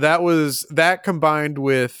 And so that combined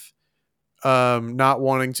with not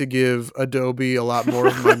wanting to give Adobe a lot more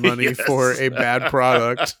of my money for a bad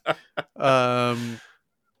product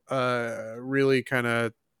really kind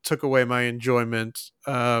of took away my enjoyment.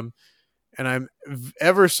 And I'm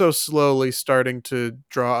ever so slowly starting to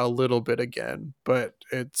draw a little bit again, but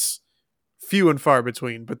it's few and far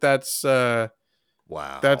between. But that's wow.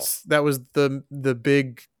 That was the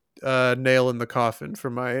big nail in the coffin for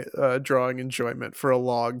my drawing enjoyment for a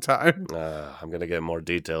long time. I'm gonna get more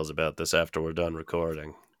details about this after we're done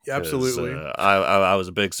recording. Absolutely. I was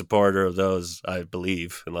a big supporter of those, I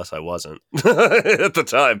believe, unless I wasn't at the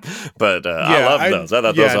time. But I love those. I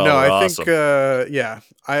thought those all were awesome.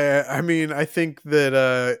 I mean, I think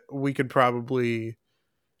that we could probably.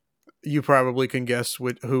 You probably can guess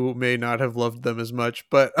who may not have loved them as much,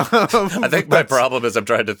 but I think my problem is I'm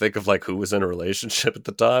trying to think of like who was in a relationship at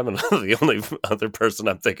the time, and the only other person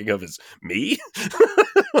I'm thinking of is me.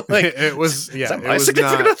 Like, it was not.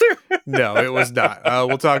 Other? No, it was not.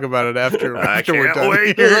 We'll talk about it after we're done.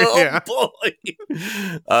 Wait. Oh, boy.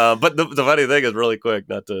 But the funny thing is, really quick,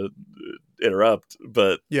 not to interrupt,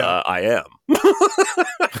 but I am.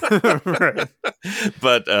 Right.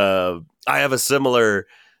 But I have a similar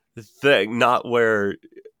thing, not where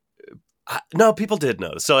No, people did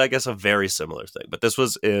notice. So I guess a very similar thing. But this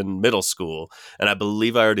was in middle school, and I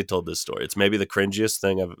believe I already told this story. It's maybe the cringiest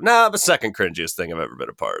thing the second cringiest thing I've ever been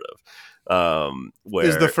a part of. Where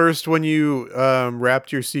Is the first when you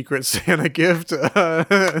wrapped your Secret Santa gift in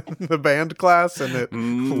the band class and it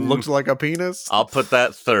looked like a penis? I'll put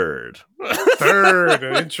that third. Third,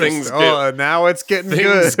 interesting. Now it's getting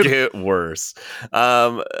things good. Get worse.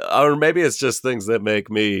 Or maybe it's just things that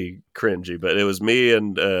make me cringy. But it was me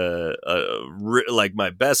and like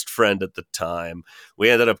my best friend at the time.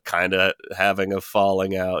 We ended up kind of having a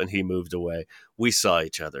falling out, and he moved away. We saw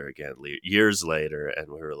each other again years later, and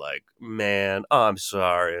we were like, "Man, I'm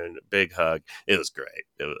sorry," and a big hug. It was great.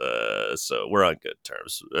 So we're on good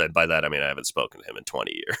terms, and by that I mean I haven't spoken to him in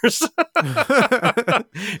 20 years.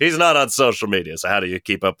 He's not on social media, so how do you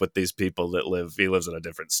keep up with these people that he lives in a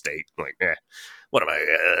different state? Like, what am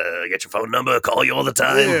I, get your phone number, call you all the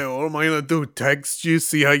time? Yeah, what am I gonna do? Text you,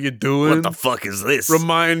 see how you're doing? What the fuck is this?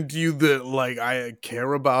 Remind you that, like, I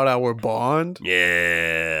care about our bond?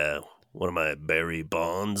 Yeah. What am I, Barry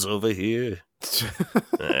Bonds over here?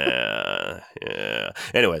 Yeah.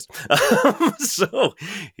 Anyways, so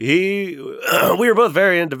we were both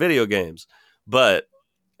very into video games, but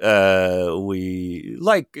we,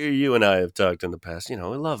 like you and I have talked in the past, we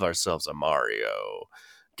love ourselves a Mario,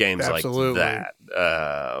 games Absolutely. like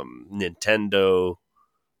that. Nintendo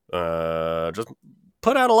just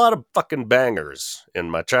put out a lot of fucking bangers in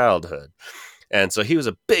my childhood. And so he was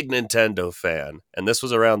a big Nintendo fan. And this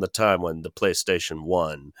was around the time when the PlayStation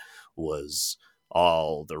 1 was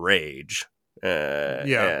all the rage.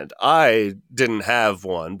 And I didn't have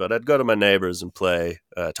one, but I'd go to my neighbors and play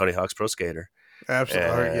Tony Hawk's Pro Skater.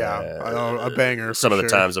 Absolutely. A banger. Some of the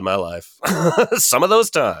times in my life. Some of those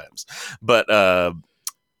times. But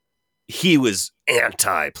he was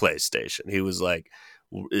anti-PlayStation. He was like,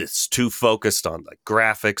 it's too focused on the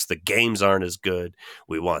graphics. The games aren't as good.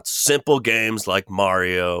 We want simple games like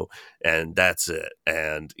Mario, and that's it.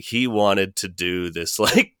 And he wanted to do this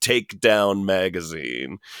like takedown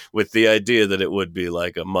magazine with the idea that it would be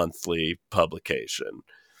like a monthly publication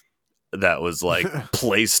that was like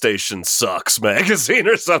PlayStation Sucks magazine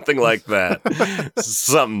or something like that.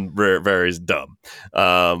 Something very, very dumb.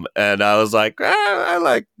 And I was like, I've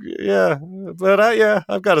got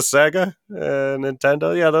a Sega,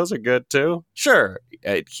 Nintendo. Yeah, those are good too. Sure.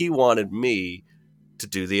 He wanted me to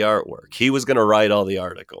do the artwork. He was going to write all the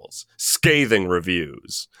articles, scathing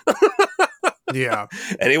reviews. Yeah.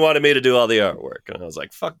 And he wanted me to do all the artwork. And I was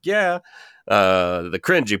like, fuck yeah. The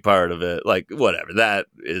cringy part of it, like, whatever, that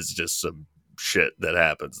is just some shit that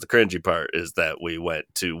happens. The cringy part is that we went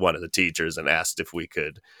to one of the teachers and asked if we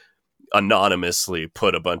could anonymously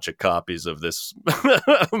put a bunch of copies of this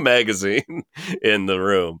magazine in the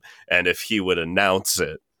room, and if he would announce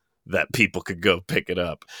it, that people could go pick it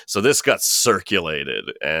up. So this got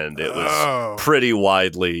circulated, and it was pretty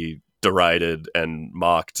widely derided and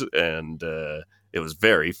mocked, and it was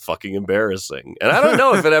very fucking embarrassing. And I don't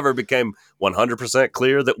know if it ever became 100%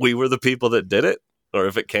 clear that we were the people that did it, or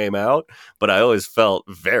if it came out, but I always felt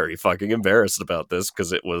very fucking embarrassed about this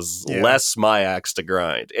because it was less my axe to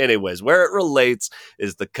grind. Anyways, where it relates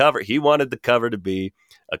is the cover. He wanted the cover to be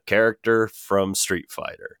a character from Street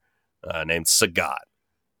Fighter named Sagat.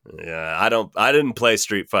 Yeah, I didn't play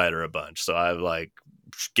Street Fighter a bunch, so I was like,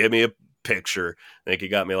 give me a picture. I think he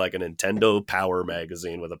got me like a Nintendo Power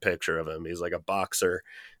magazine with a picture of him. He's like a boxer.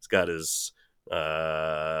 He's got his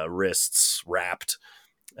wrists wrapped,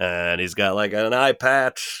 and he's got like an eye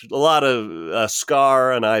patch, a lot of a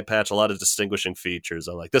scar, an eye patch, a lot of distinguishing features.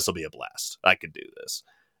 I'm like, this will be a blast. I could do this.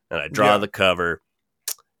 And I draw the cover,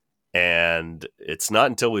 and it's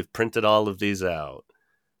not until we've printed all of these out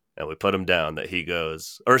and we put them down that he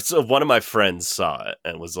goes, or so one of my friends saw it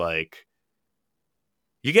and was like,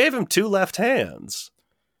 you gave him 2 left hands.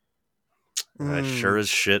 I sure as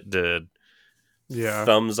shit did. Yeah.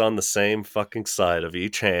 Thumbs on the same fucking side of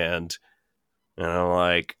each hand. And I'm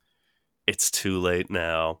like, it's too late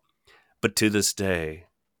now. But to this day,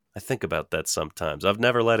 I think about that sometimes. I've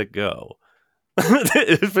never let it go.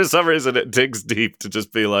 For some reason, it digs deep to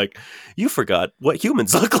just be like, you forgot what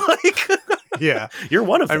humans look like. Yeah. You're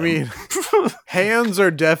one of them. I mean, hands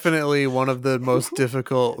are definitely one of the most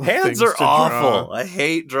difficult hands things are to awful. draw. I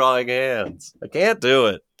hate drawing hands. I can't do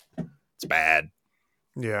it. It's bad.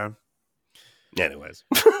 Yeah. Anyways.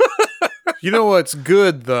 You know what's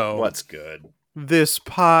good, though? What's good? This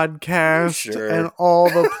podcast Sure. and all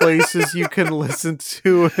the places you can listen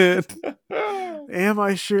to it. Am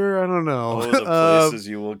I sure? I don't know. Oh, the places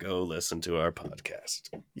you will go listen to our podcast.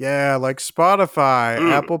 Yeah, like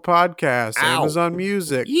Spotify, Apple Podcasts, Ow. Amazon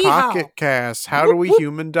Music, Yeehaw. Pocket Casts,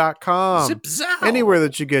 howdowehuman.com. Zip zow. Anywhere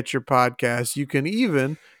that you get your podcasts. You can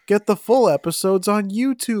even get the full episodes on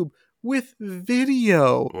YouTube with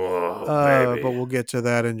video. Oh, baby. But we'll get to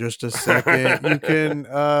that in just a second. You can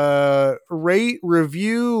rate,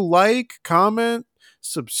 review, like, comment,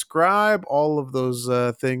 subscribe, all of those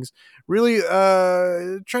things. Really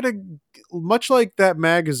try to, much like that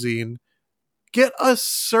magazine, get us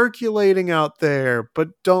circulating out there, but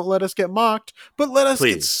don't let us get mocked, but let us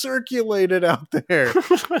get circulated out there.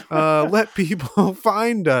 Let people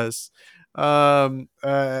find us. And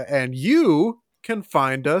you can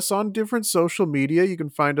find us on different social media. You can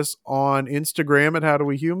find us on Instagram at How Do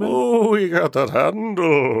We Human. Oh, we got that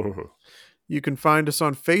handle. You can find us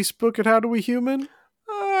on Facebook at How Do We Human.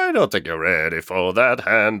 I don't think you're ready for that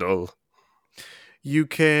handle. You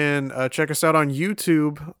can check us out on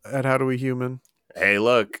YouTube at How Do We Human. Hey,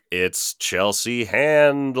 look, it's Chelsea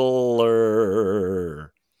Handler.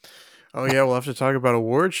 Oh yeah, we'll have to talk about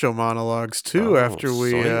award show monologues too after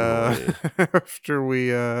we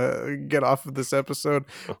get off of this episode.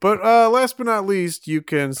 But last but not least, you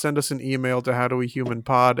can send us an email to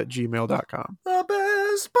howdowehumanpod@gmail.com. The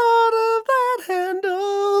best part of that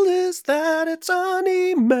handle is that it's an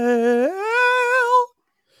email.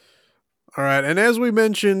 All right, and as we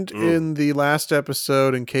mentioned in the last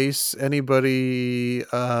episode, in case anybody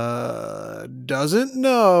doesn't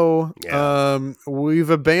know, we've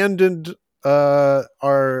abandoned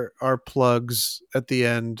our plugs at the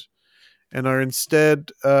end and are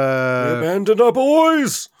instead we abandoned our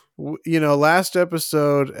boys. Last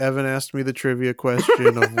episode, Evan asked me the trivia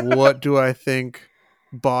question of what do I think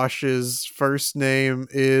Bosch's first name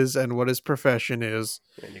is and what his profession is.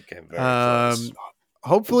 And you came very close.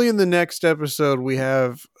 Hopefully in the next episode we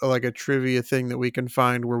have like a trivia thing that we can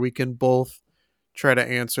find where we can both try to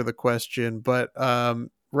answer the question. But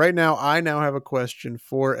right now I have a question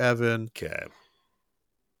for Evan. Okay.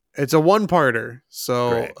 It's a one-parter. So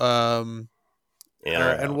Great.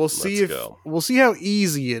 and we'll see we'll see how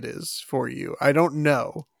easy it is for you. I don't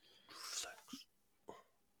know.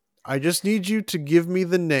 I just need you to give me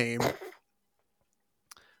the name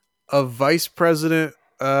of Vice President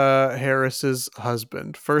Harris's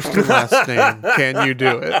husband. First and last name. Can you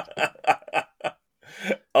do it?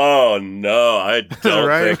 Oh no, I don't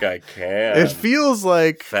think I can. It feels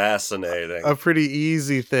like fascinating. A pretty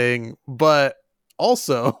easy thing, but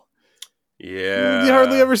also you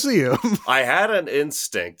hardly ever see him. I had an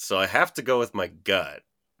instinct, so I have to go with my gut.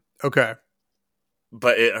 Okay.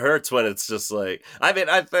 But it hurts when it's just like, I mean,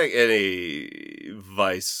 I think any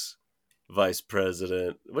vice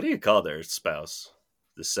president, what do you call their spouse?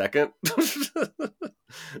 The second?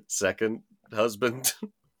 Second husband?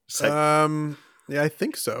 Yeah, I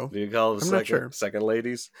think so. Do you call it second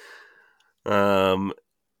ladies? I'm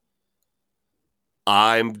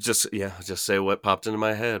just say what popped into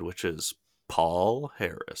my head, which is Paul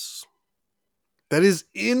Harris. That is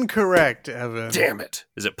incorrect, Evan. Damn it.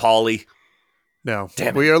 Is it Paulie? No.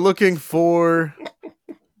 Damn it. We are looking for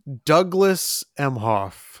Douglas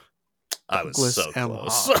Emhoff. I was so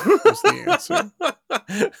close. Was the answer.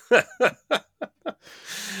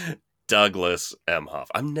 Douglas Emhoff.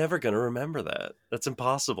 I'm never going to remember that. That's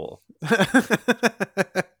impossible.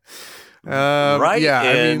 Write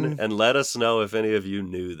in and let us know if any of you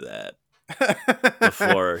knew that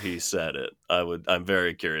before he said it. I'm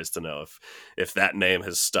very curious to know if that name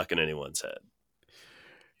has stuck in anyone's head.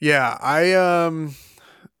 Yeah, I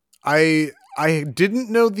didn't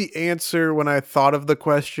know the answer when I thought of the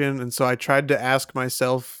question, and so I tried to ask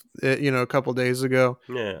myself, a couple days ago.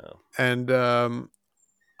 Yeah. And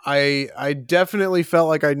I definitely felt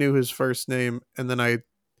like I knew his first name, and then I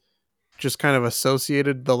just kind of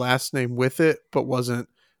associated the last name with it, but I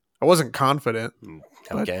wasn't confident.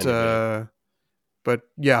 But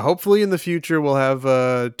yeah, hopefully in the future we'll have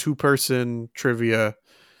a 2-person trivia.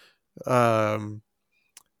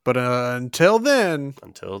 But until then,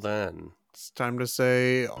 it's time to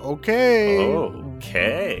say okay.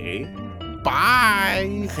 Okay.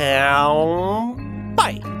 Bye.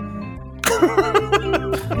 Bye.